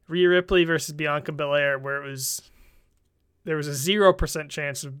Rhea Ripley versus Bianca Belair, where there was a 0%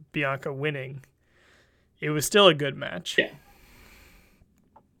 chance of Bianca winning, it was still a good match. Yeah.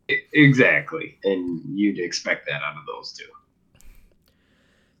 Exactly. And you'd expect that out of those two.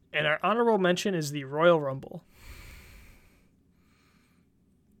 And our honorable mention is the Royal Rumble,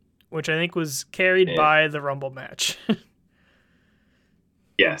 which I think was carried by the Rumble match.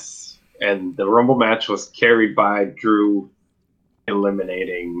 Yes. And the Rumble match was carried by Drew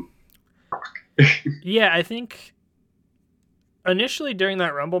eliminating Brock. Yeah, I think initially during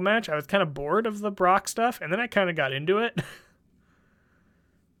that Rumble match, I was kind of bored of the Brock stuff, and then I kind of got into it.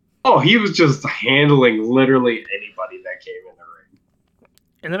 Oh, he was just handling literally anybody that came in the ring.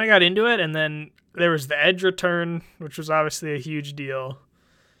 And then I got into it, and then there was the Edge return, which was obviously a huge deal.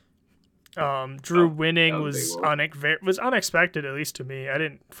 Drew winning was unexpected, at least to me. I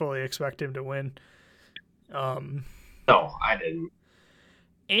didn't fully expect him to win. No, I didn't.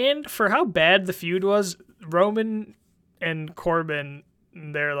 And for how bad the feud was, Roman and Corbin,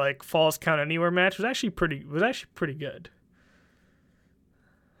 their like Falls Count Anywhere match was actually pretty good.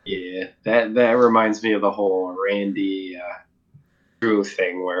 Yeah, that reminds me of the whole Randy Drew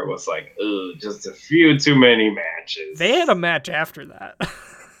thing where it was like, just a few too many matches. They had a match after that.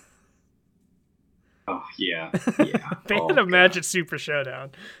 Oh, yeah. They had a match at Super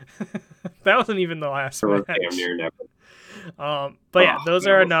Showdown. That wasn't even the last match. Damn near never. But yeah, those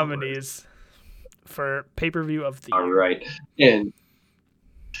are our nominees for pay-per-view of the year. All right. And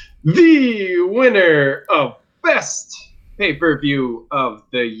the winner of Best Pay-Per-View of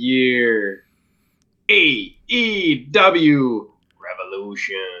the Year, AEW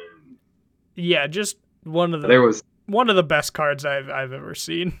Revolution. Yeah, just one of the best cards I've ever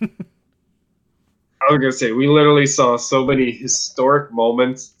seen. I was going to say, we literally saw so many historic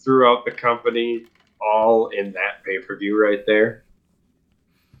moments throughout the company, all in that pay-per-view right there.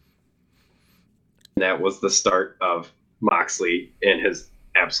 And that was the start of Moxley in his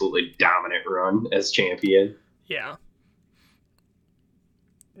absolutely dominant run as champion. Yeah.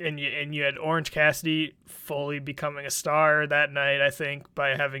 And you had Orange Cassidy fully becoming a star that night, I think, by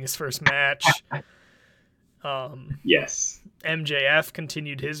having his first match. Yes. MJF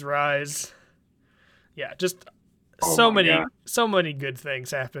continued his rise. Yeah, just so many good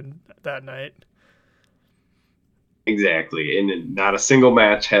things happened that night. Exactly. And not a single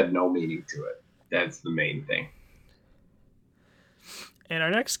match had no meaning to it. That's the main thing. And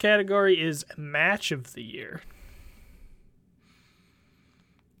our next category is Match of the Year.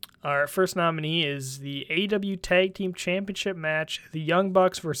 Our first nominee is the AEW Tag Team Championship match, the Young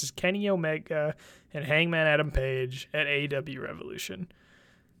Bucks versus Kenny Omega and Hangman Adam Page at AEW Revolution.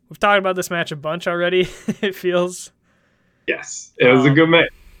 We've talked about this match a bunch already, it feels. Yes, it was a good match.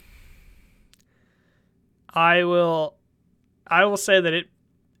 I will say that it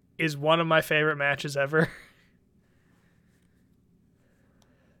is one of my favorite matches ever.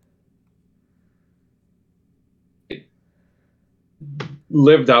 It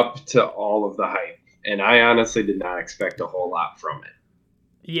lived up to all of the hype, and I honestly did not expect a whole lot from it.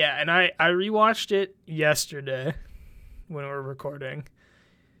 Yeah, and I rewatched it yesterday when we were recording.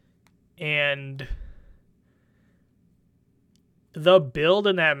 And the build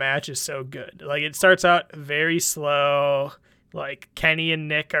in that match is so good. Like, it starts out very slow. Like, Kenny and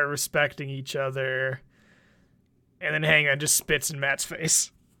Nick are respecting each other. And then Hangman just spits in Matt's face.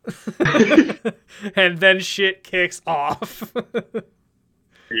 And then shit kicks off.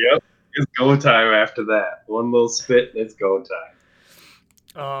 Yep. It's go time after that. One little spit and it's go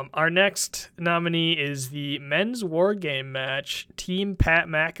time. Our next nominee is the men's war game match, Team Pat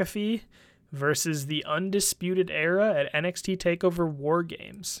McAfee versus the Undisputed Era at NXT TakeOver War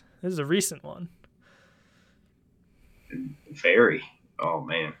Games. This is a recent one. Very. Oh,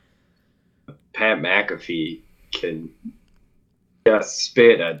 man. Pat McAfee can just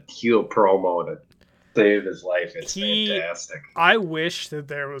spit a heel promo to save his life. It's fantastic. I wish that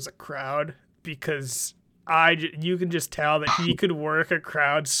there was a crowd because you can just tell that he could work a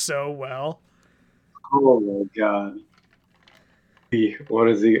crowd so well. Oh, my God. What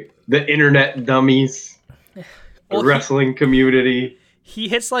is he? The internet dummies. The wrestling community. He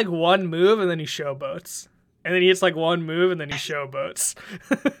hits like one move and then he showboats. And then he hits like one move and then he showboats.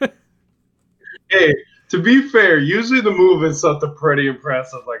 Hey, to be fair, usually the move is something pretty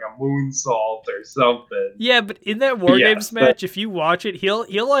impressive, like a moonsault or something. Yeah, but in that War Games match, if you watch it,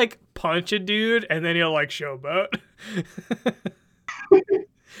 he'll like punch a dude and then he'll like showboat.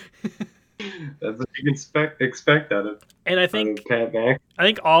 That's what you can expect out of. And I think Pat Mac. I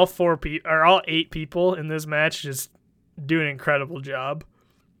think all 8 people in this match just do an incredible job.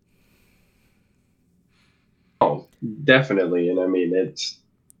 Oh, definitely. And I mean,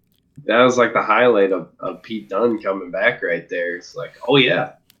 that was like the highlight of Pete Dunne coming back right there. It's like, oh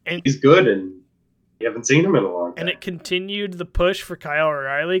yeah, and he's good, and you haven't seen him in a long time. And it continued the push for Kyle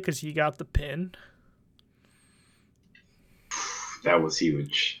O'Reilly because he got the pin. That was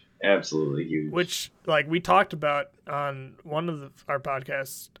huge. Absolutely huge. Which, like, we talked about on one of our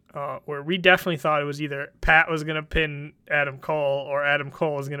podcasts where we definitely thought it was either Pat was going to pin Adam Cole or Adam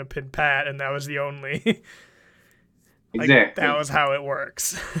Cole was going to pin Pat, and that was the only... Exactly. That was how it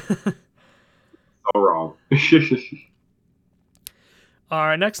works. All wrong.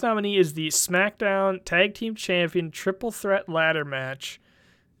 Our next nominee is the SmackDown Tag Team Champion Triple Threat Ladder Match.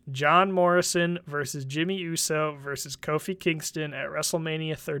 John Morrison versus Jimmy Uso versus Kofi Kingston at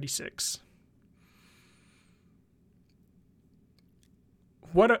WrestleMania 36.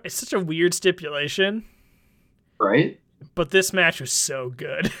 It's such a weird stipulation. Right? But this match was so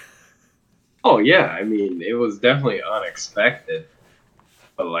good. Oh, yeah. I mean, it was definitely unexpected.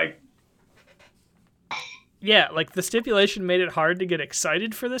 But, like... Yeah, like, the stipulation made it hard to get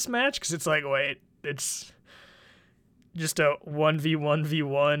excited for this match, because it's like, wait, it's just a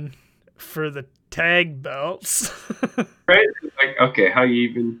 1v1v1 for the tag belts. Right? Like, okay, how you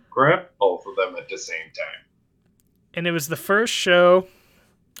even grab both of them at the same time? And it was the first show,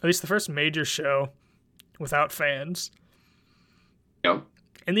 at least the first major show, without fans. Yep.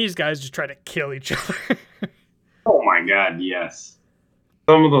 And these guys just try to kill each other. Oh my God, yes.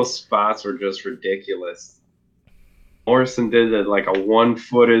 Some of those spots were just ridiculous. Morrison did like a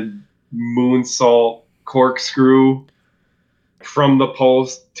one-footed moonsault corkscrew from the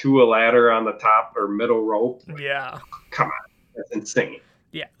post to a ladder on the top or middle rope. Yeah. Come on. That's insane.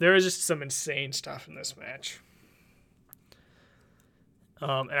 Yeah, there was just some insane stuff in this match.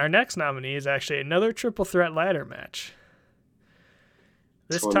 And our next nominee is actually another triple threat ladder match.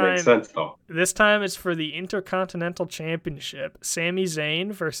 This time, makes sense, though. This time it's for the Intercontinental Championship. Sami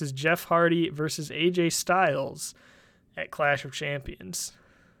Zayn versus Jeff Hardy versus AJ Styles at Clash of Champions.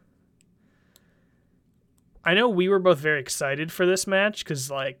 I know we were both very excited for this match because,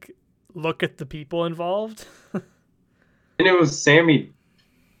 like, look at the people involved. And it was Sami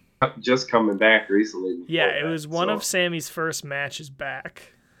just coming back recently. Yeah, it was one of Sami's first matches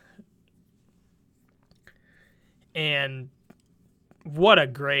back. And what a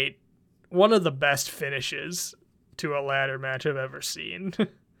great, one of the best finishes to a ladder match I've ever seen. Oh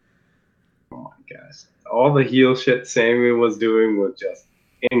my gosh. All the heel shit Sami was doing was just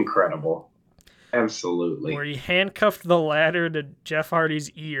incredible. Absolutely. Where he handcuffed the ladder to Jeff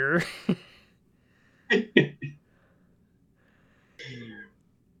Hardy's ear.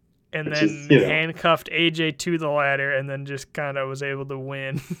 And then handcuffed AJ to the ladder and then just kind of was able to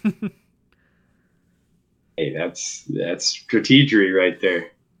win. Hey, that's strategery right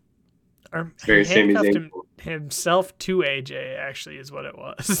there. Or he handcuffed himself to AJ, actually, is what it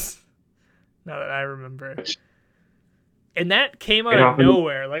was. Now that I remember. And that came out of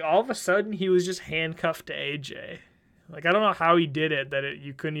nowhere. Like, all of a sudden, he was just handcuffed to AJ. Like, I don't know how he did it,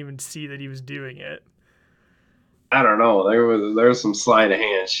 you couldn't even see that he was doing it. I don't know. There was some sleight of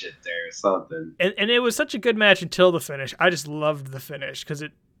hand shit there or something. And it was such a good match until the finish. I just loved the finish because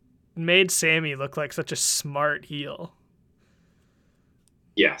it made Sami look like such a smart heel.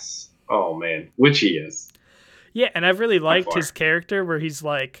 Yes. Oh, man. Which he is. Yeah, and I've really liked his character where he's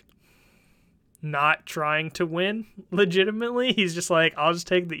like, not trying to win legitimately. He's just like, I'll just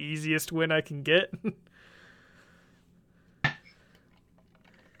take the easiest win I can get.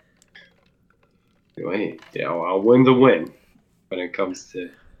 Wait, yeah, I'll win the win when it comes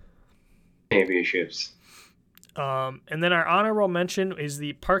to championships. And then our honorable mention is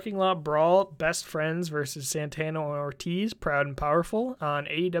the parking lot brawl, Best Friends versus Santana and Ortiz, Proud and Powerful on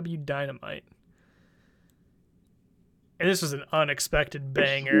AEW Dynamite. And this was an unexpected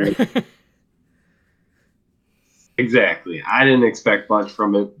banger. Exactly. I didn't expect much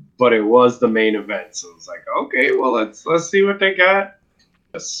from it, but it was the main event, so it's like, okay, well let's see what they got.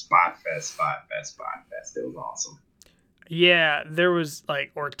 A spot fest. It was awesome. Yeah, there was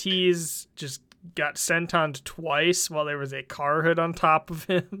like Ortiz just got sentoned twice while there was a car hood on top of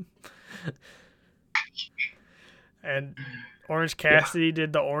him. And Orange Cassidy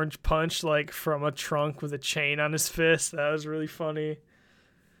did the orange punch like from a trunk with a chain on his fist. That was really funny.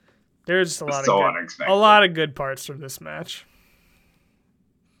 There's just a lot of good parts from this match.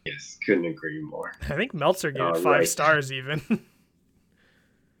 Yes, couldn't agree more. I think Meltzer gave it 5 stars even.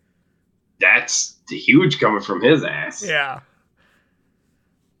 That's huge coming from his ass. Yeah.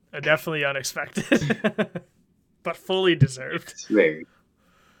 Definitely unexpected. But fully deserved. Maybe.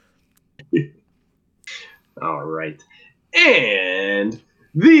 All right. And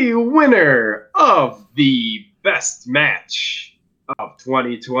the winner of the best match of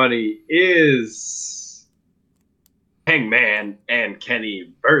 2020 is Hangman and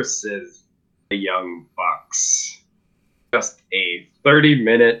Kenny versus the Young Bucks. Just a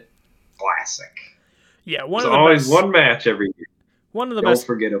 30-minute classic. Yeah, There's always one match every year. Don't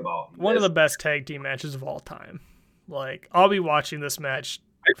forget about one of the best tag team matches of all time. Like, I'll be watching this match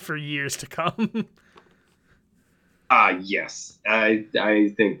for years to come. Yes. I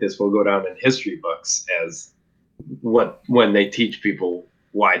think this will go down in history books as when they teach people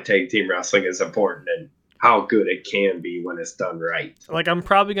why tag team wrestling is important and how good it can be when it's done right. Like, I'm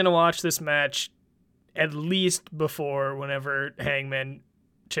probably going to watch this match at least before whenever Hangman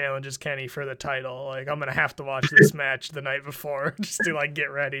challenges Kenny for the title. Like, I'm going to have to watch this match the night before just to, like,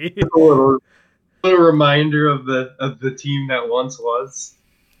 get ready. A little reminder of the team that once was.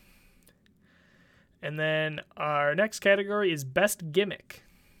 And then our next category is Best Gimmick.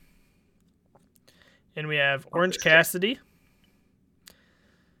 And we have Orange Cassidy.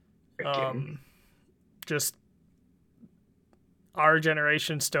 Just our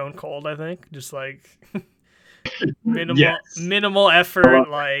generation Stone Cold, I think. Just like minimal effort,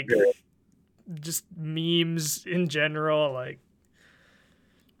 like just memes in general, like.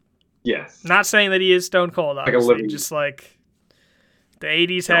 Yes. Not saying that he is Stone Cold, obviously. Just like the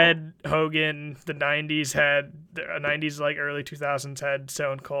 80s had Hogan, the 90s had like early 2000s had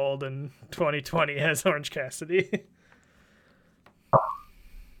Stone Cold, and 2020 has Orange Cassidy.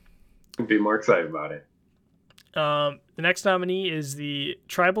 I'd be more excited about it. The next nominee is the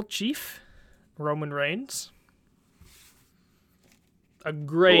Tribal Chief, Roman Reigns. A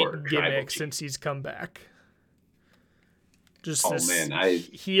great gimmick since he's come back. Just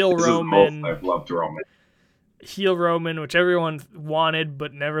heel Roman. I've loved Roman. Heel Roman, which everyone wanted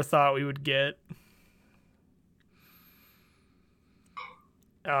but never thought we would get.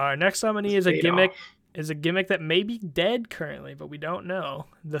 Our next nominee is a gimmick that may be dead currently, but we don't know.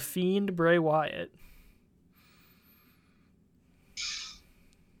 The Fiend Bray Wyatt.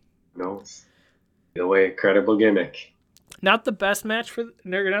 No, still a incredible gimmick. Not the best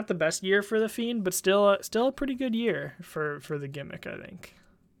not the best year for the Fiend, but still a pretty good year for the gimmick, I think.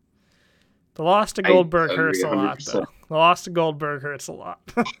 The loss to Goldberg hurts a lot, though. The loss to Goldberg hurts a lot.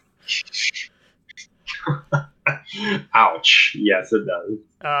 Ouch. Yes, it does.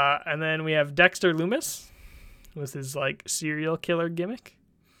 And then we have Dexter Lumis with his like serial killer gimmick.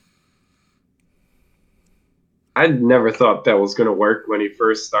 I never thought that was going to work when he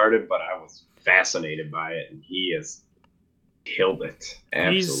first started, but I was fascinated by it, and he has killed it.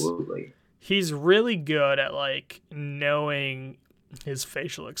 Absolutely. He's really good at like knowing his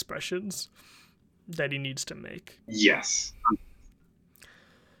facial expressions that he needs to make. Yes.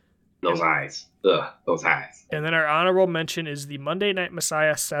 Those eyes. Ugh, those eyes. And then our honorable mention is the Monday Night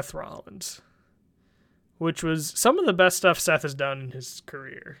Messiah, Seth Rollins, which was some of the best stuff Seth has done in his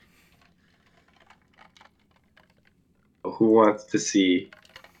career. Who wants to see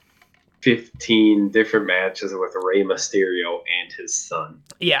 15 different matches with Rey Mysterio and his son?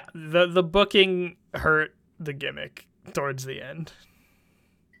 Yeah, the booking hurt the gimmick towards the end.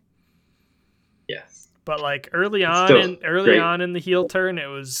 Yes. But like early on in the heel turn, it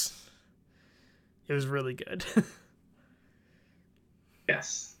was really good.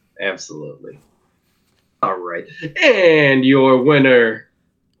 Yes, absolutely. All right. And your winner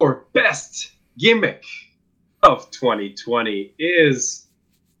for best gimmick of 2020 is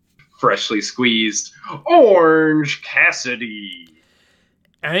freshly squeezed Orange Cassidy.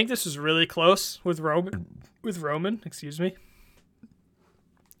 I think this is really close with Roman. Excuse me.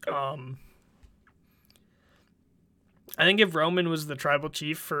 I think if Roman was the tribal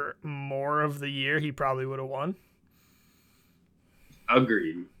chief for more of the year, he probably would have won.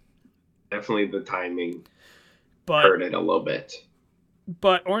 Agreed. Definitely the timing hurt it a little bit.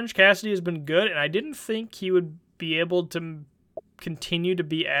 But Orange Cassidy has been good, and I didn't think he would be able to continue to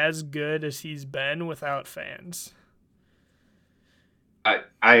be as good as he's been without fans.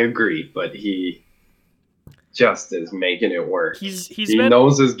 I agree, but he just is making it work. He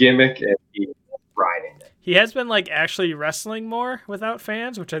knows his gimmick, and he's riding it. He has been like actually wrestling more without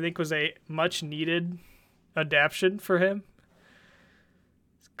fans, which I think was a much needed adaptation for him.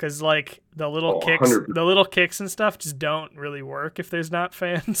 Because like the little kicks and stuff just don't really work if there's not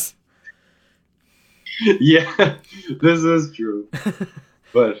fans. Yeah, this is true.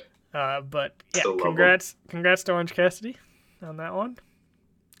 But yeah, congrats to Orange Cassidy on that one.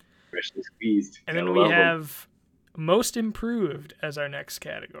 Freshly squeezed. And then we have most improved as our next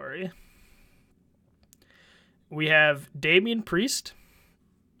category. We have Damian Priest,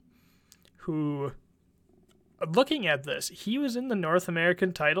 who, looking at this, he was in the North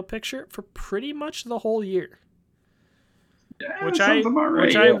American title picture for pretty much the whole year. Yeah, which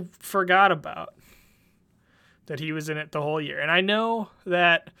I forgot about, that he was in it the whole year. And I know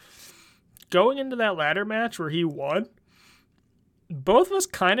that going into that ladder match where he won, both of us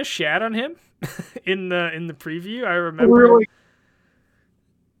kind of shat on him in the preview. I remember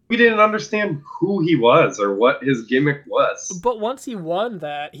we didn't understand who he was or what his gimmick was. But once he won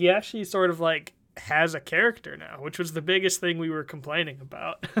that, he actually sort of like has a character now, which was the biggest thing we were complaining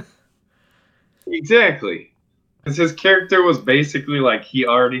about. Exactly. Because his character was basically like he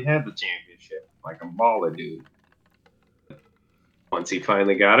already had the championship, like a baller dude. Once he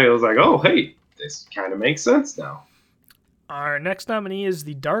finally got it, it was like, oh, hey, this kind of makes sense now. Our next nominee is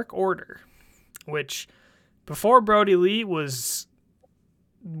the Dark Order, which before Brody Lee was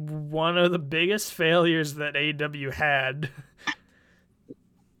one of the biggest failures that AEW had.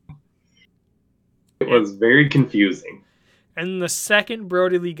 It was very confusing. And the second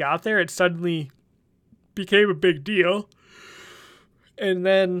Brody Lee got there, it suddenly became a big deal. And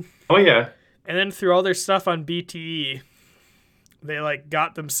then... Oh, yeah. And then through all their stuff on BTE, they, like,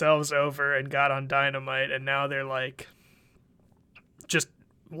 got themselves over and got on Dynamite, and now they're, like, just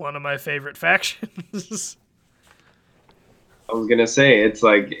one of my favorite factions. I was gonna say, it's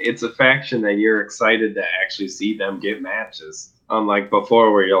like, it's a faction that you're excited to actually see them get matches. Unlike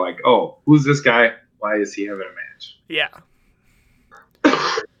before where you're like, oh, who's this guy? Why is he having a match? Yeah.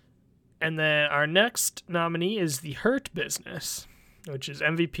 And then our next nominee is the Hurt Business, which is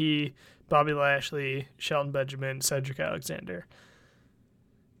MVP, Bobby Lashley, Shelton Benjamin, Cedric Alexander.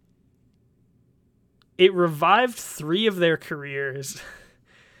 It revived 3 of their careers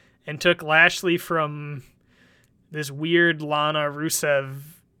and took Lashley from this weird Lana Rusev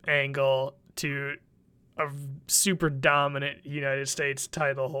angle to a super dominant United States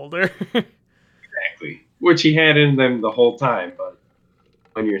title holder. Exactly. Which he had in them the whole time, but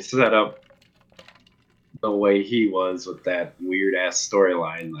when you're set up the way he was with that weird ass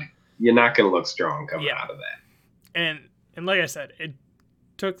storyline, like, you're not gonna look strong coming out of that. And like I said, it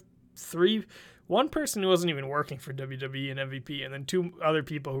took 1 person who wasn't even working for WWE and MVP, and then 2 other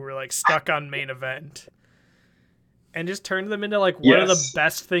people who were like stuck on main event, and just turned them into like one of the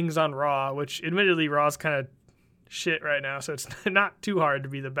best things on Raw, which admittedly Raw's kind of shit right now, so it's not too hard to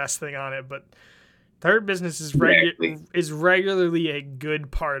be the best thing on it, but the Hurt Business is regularly a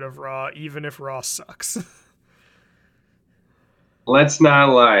good part of Raw, even if Raw sucks. Let's not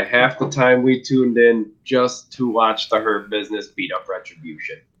lie. Half the time we tuned in just to watch the Hurt Business beat up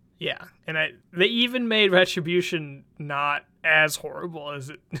Retribution. Yeah, and they even made Retribution not as horrible as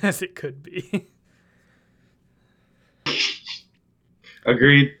it could be.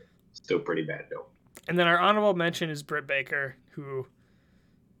 Agreed. Still pretty bad, though. And then our honorable mention is Britt Baker, who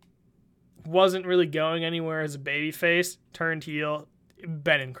wasn't really going anywhere as a babyface, turned heel,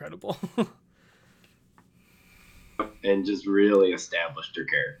 been incredible. And just really established her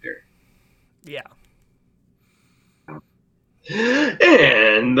character. Yeah.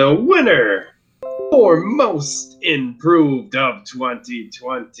 And the winner for most improved of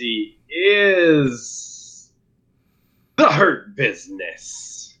 2020 is the Hurt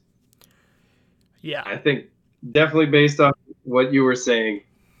Business. Yeah. I think definitely based on what you were saying,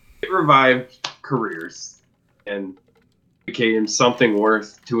 it revived careers and became something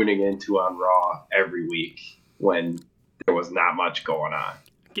worth tuning into on Raw every week when there was not much going on.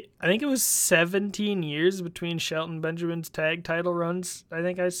 I think it was 17 years between Shelton Benjamin's tag title runs, I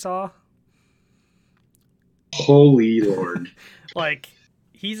think I saw. Holy Lord. Like,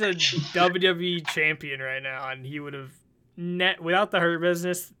 he's a WWE champion right now, and he would have, without the Hurt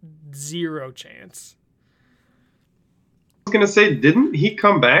Business, zero chance. I was going to say, didn't he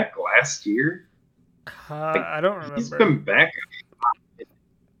come back last year? I don't remember. He's been back.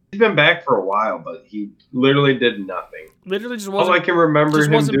 He's been back for a while, but he literally did nothing. Literally just wasn't. All I can remember just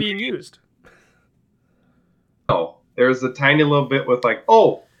him wasn't doing, being used. No, there was a tiny little bit with like,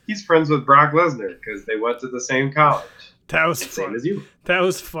 oh, he's friends with Brock Lesnar because they went to the same college. That was Same fun. as you. That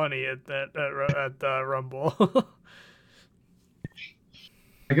was funny at the Rumble.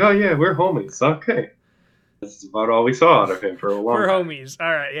 Like, oh yeah, we're homies. Okay, this is about all we saw out of him for a long We're time. homies.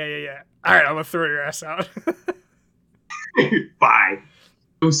 All right, yeah. All right, I'm gonna throw your ass out. Bye.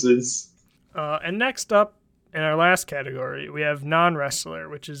 Deuces. And next up, in our last category, we have non-wrestler,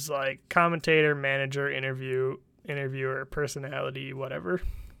 which is like commentator, manager, interviewer, personality, whatever,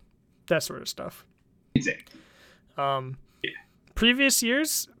 that sort of stuff. Exactly. Previous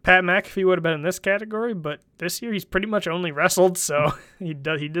years, Pat McAfee would have been in this category, but this year he's pretty much only wrestled, so he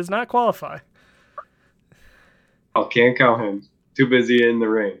does not qualify. I can't count him. Too busy in the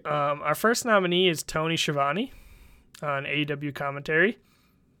ring. Our first nominee is Tony Schiavone on AEW commentary.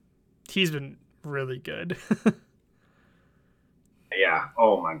 He's been really good. Yeah.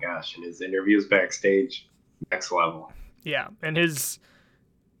 Oh my gosh. And his interviews backstage, next level. Yeah, and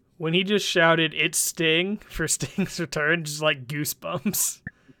when he just shouted "It's Sting" for Sting's return, just like goosebumps.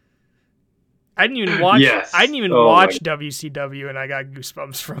 I didn't even watch. Yes. I didn't even watch WCW, and I got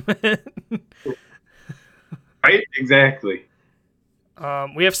goosebumps from it. Right? Exactly.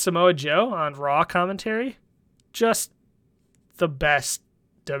 We have Samoa Joe on Raw commentary. Just the best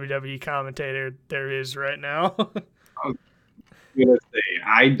WWE commentator there is right now. I'm gonna say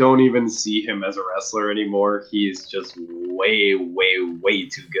I don't even see him as a wrestler anymore. He's just way, way, way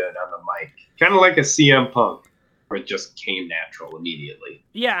too good on the mic. Kind of like a CM Punk, where it just came natural immediately.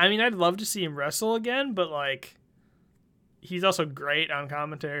 Yeah, I mean, I'd love to see him wrestle again, but like, he's also great on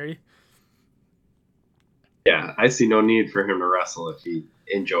commentary. Yeah, I see no need for him to wrestle if he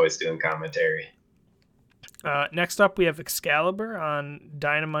enjoys doing commentary. Next up, we have Excalibur on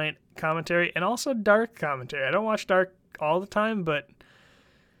Dynamite commentary and also Dark commentary. I don't watch Dark all the time, but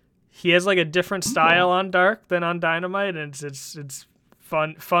he has like a different style on Dark than on Dynamite, and it's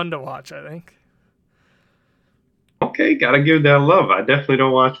fun to watch, I think. Okay, gotta give that love. I definitely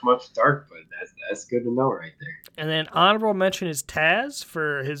don't watch much Dark, but that's good to know right there. And then honorable mention is Taz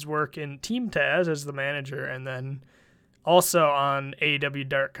for his work in Team Taz as the manager, and then also on AEW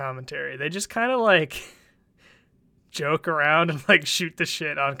Dark commentary. They just kind of like joke around and like shoot the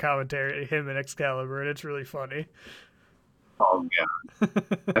shit on commentary, him and Excalibur, and it's really funny. Oh yeah,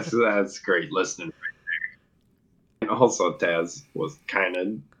 that's great listening right there. And also, Taz was kind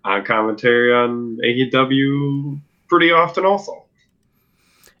of on commentary on AEW pretty often, also.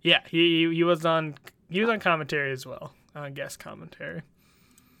 Yeah, he was on commentary as well, on guest commentary.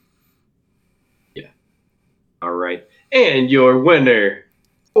 Yeah. All right, and your winner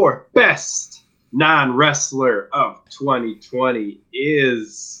for best non-wrestler of 2020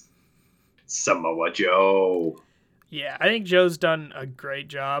 is Samoa Joe. Yeah, I think Joe's done a great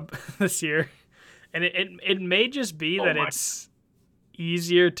job this year. And it may just be that it's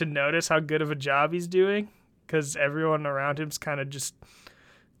easier to notice how good of a job he's doing because everyone around him's kind of just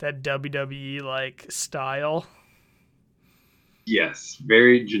that WWE like style. Yes,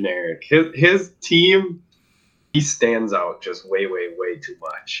 very generic. His team, he stands out just way, way, way too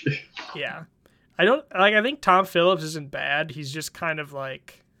much. Yeah. I think Tom Phillips isn't bad. He's just kind of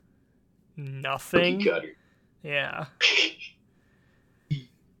like nothing. Yeah.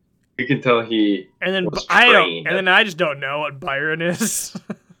 You can tell he. And then I just don't know what Byron is.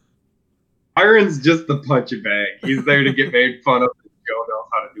 Byron's just the punching bag. He's there to get made fun of. And Joe knows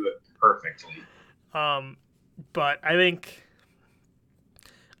how to do it perfectly. But I think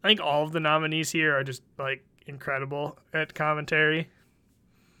all of the nominees here are just like incredible at commentary.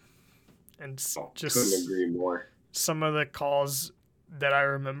 And just couldn't agree more. Some of the calls that I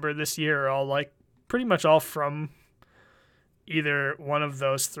remember this year are all like pretty much all from either one of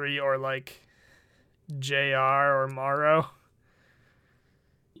those three or like JR or Morrow.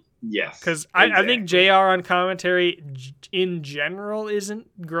 Yes. Because exactly. I think JR on commentary in general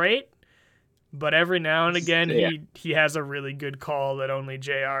isn't great, but every now and again he has a really good call that only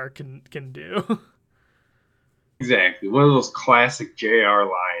JR can do. Exactly. One of those classic JR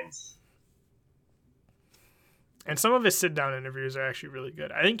lines. And some of his sit-down interviews are actually really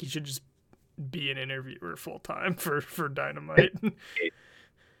good. I think he should just be an interviewer full-time for Dynamite.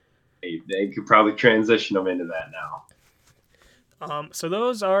 They could probably transition them into that now. So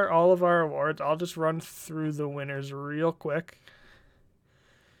those are all of our awards. I'll just run through the winners real quick.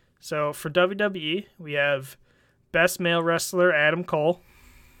 So for WWE, we have Best Male Wrestler Adam Cole,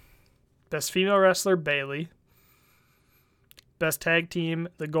 Best Female Wrestler Bayley, Best Tag Team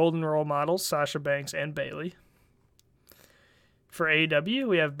The Golden Role Models Sasha Banks and Bayley. For AEW,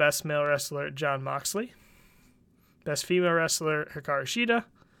 we have Best Male Wrestler Jon Moxley, Best Female Wrestler Hikaru Shida,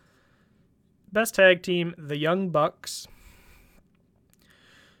 Best Tag Team The Young Bucks.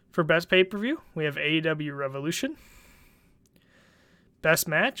 For Best Pay-Per-View, we have AEW Revolution. Best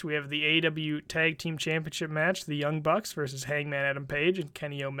Match, we have the AEW Tag Team Championship match, The Young Bucks versus Hangman Adam Page and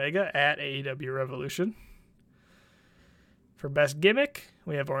Kenny Omega at AEW Revolution. For Best Gimmick,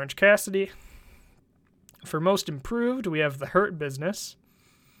 we have Orange Cassidy. For Most Improved, we have The Hurt Business.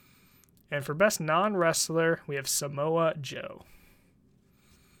 And for Best Non-Wrestler, we have Samoa Joe.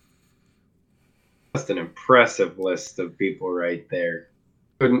 Just an impressive list of people right there.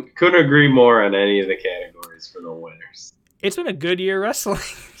 Couldn't agree more on any of the categories for the winners. It's been a good year wrestling.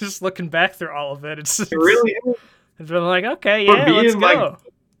 Just looking back through all of it, It really is. It's been like, okay, yeah, let's go.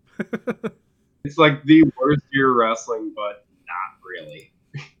 It's like the worst year wrestling, but not really.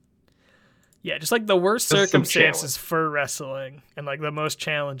 Yeah, just like the worst Just circumstances for wrestling and like the most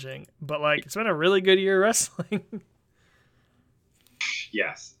challenging. But like, it's been a really good year wrestling.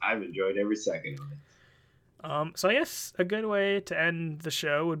 Yes, I've enjoyed every second of it. So I guess a good way to end the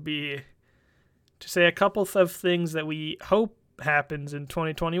show would be to say a couple of things that we hope happens in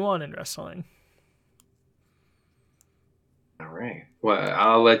 2021 in wrestling. All right. Well,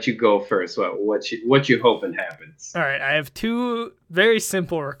 I'll let you go first. What you hoping happens? All right, I have two very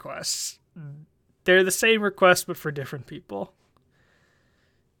simple requests. They're the same request but for different people.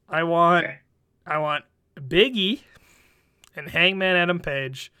 I want Big E and Hangman Adam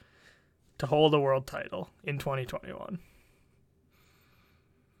Page to hold a world title in 2021.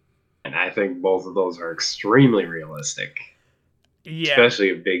 And I think both of those are extremely realistic. Yeah. Especially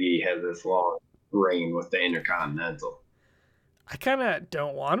if Big E has this long reign with the Intercontinental. I kind of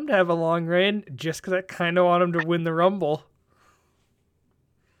don't want him to have a long reign just because I kind of want him to win the Rumble.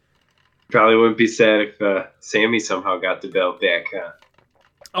 Probably wouldn't be sad if Sammy somehow got the belt back, huh?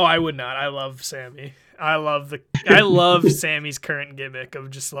 Oh, I would not. I love Sammy. I love Sammy's current gimmick of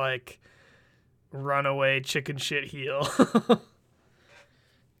just like runaway chicken shit heel.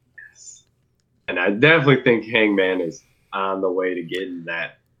 Yes. And I definitely think Hangman is on the way to getting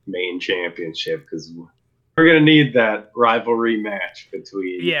that main championship because we're going to need that rivalry match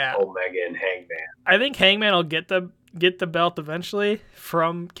between Omega and Hangman. I think Hangman will get the belt eventually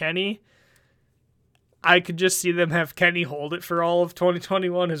from Kenny. I could just see them have Kenny hold it for all of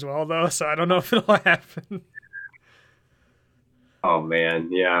 2021 as well, though, so I don't know if it'll happen. Oh,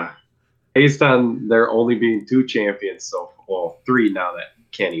 man, yeah. Based on there only being 2 champions, three now that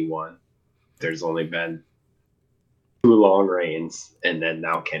Kenny won. There's only been 2 long reigns, and then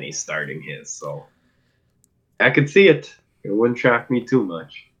now Kenny's starting his. So I could see it. It wouldn't shock me too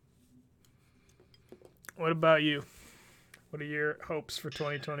much. What about you? What are your hopes for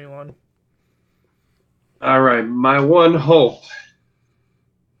 2021? All right, my one hope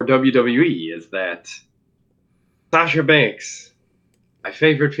for WWE is that Sasha Banks, my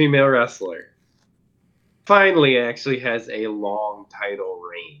favorite female wrestler, finally actually has a long title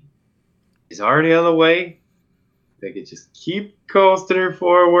reign. He's already on the way. They could just keep coasting her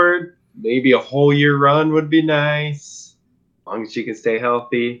forward. Maybe a whole year run would be nice. As long as she can stay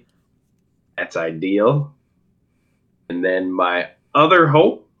healthy, that's ideal. And then my other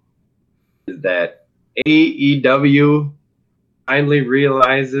hope is that AEW finally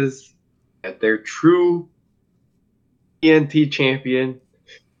realizes that their true TNT champion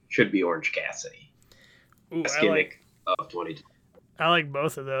should be Orange Cassidy. Ooh, Best gimmick of 2020. I like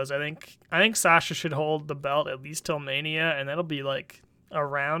both of those. I think Sasha should hold the belt at least till Mania, and that'll be like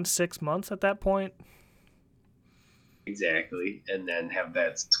around 6 months at that point. Exactly, and then have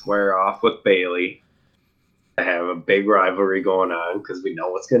that square off with Bayley. Have a big rivalry going on because we know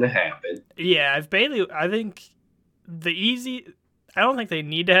what's going to happen. Yeah, if Bayley, I think I don't think they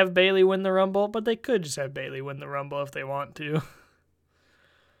need to have Bayley win the Rumble, but they could just have Bayley win the Rumble if they want to.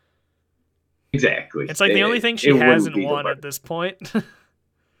 Exactly. It's like the only thing she hasn't won at this point.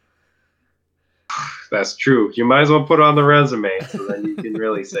 That's true. You might as well put it on the resume so then you can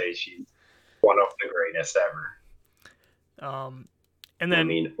really say she's one of the greatest ever. And then I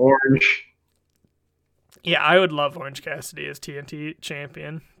mean, Orange. Yeah, I would love Orange Cassidy as TNT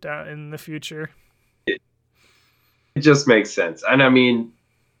champion down in the future. It just makes sense. And I mean,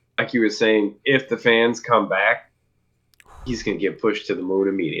 like you were saying, if the fans come back, he's gonna get pushed to the moon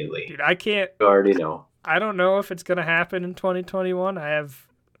immediately. Dude, I can't. You already know. I don't know if it's gonna happen in 2021.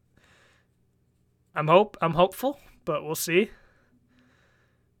 I'm hopeful, but we'll see.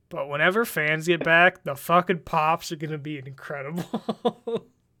 But whenever fans get back, the fucking pops are gonna be incredible,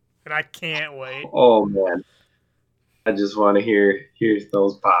 and I can't wait. Oh man, I just want to hear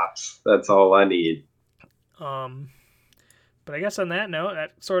those pops. That's all I need. But I guess on that note,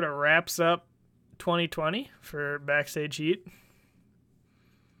 that sort of wraps up 2020 for Backstage Heat.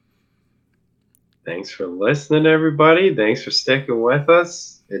 Thanks for listening, everybody. Thanks for sticking with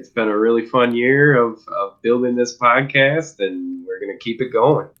us. It's been a really fun year of building this podcast, and we're gonna keep it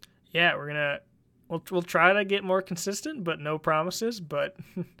going. Yeah, we'll try to get more consistent, but no promises. But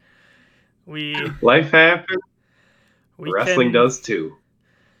life happens. Wrestling does too.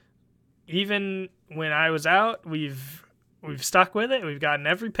 Even when I was out, we've stuck with it. We've gotten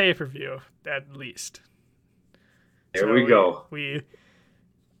every pay-per-view at least. There we go. We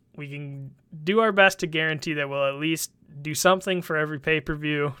can do our best to guarantee that we'll at least do something for every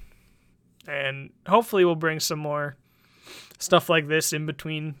pay-per-view, and hopefully we'll bring some more stuff like this in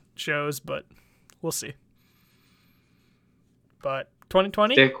between shows, but we'll see. But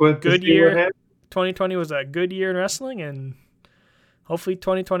 2020, good year. 2020 was a good year in wrestling, and hopefully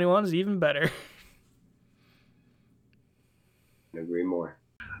 2021 is even better. Agree more.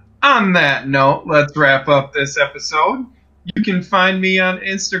 On that note, let's wrap up this episode. You can find me on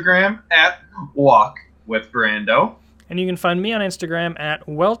Instagram at WalkWithBrando. And you can find me on Instagram at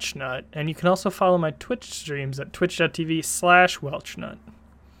WelchNut. And you can also follow my Twitch streams at twitch.tv/WelchNut.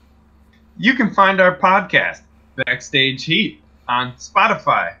 You can find our podcast, Backstage Heat, on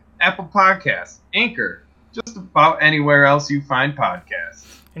Spotify, Apple Podcasts, Anchor, just about anywhere else you find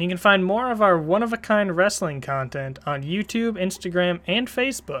podcasts. And you can find more of our one-of-a-kind wrestling content on YouTube, Instagram, and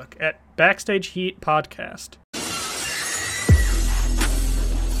Facebook at Backstage Heat Podcast.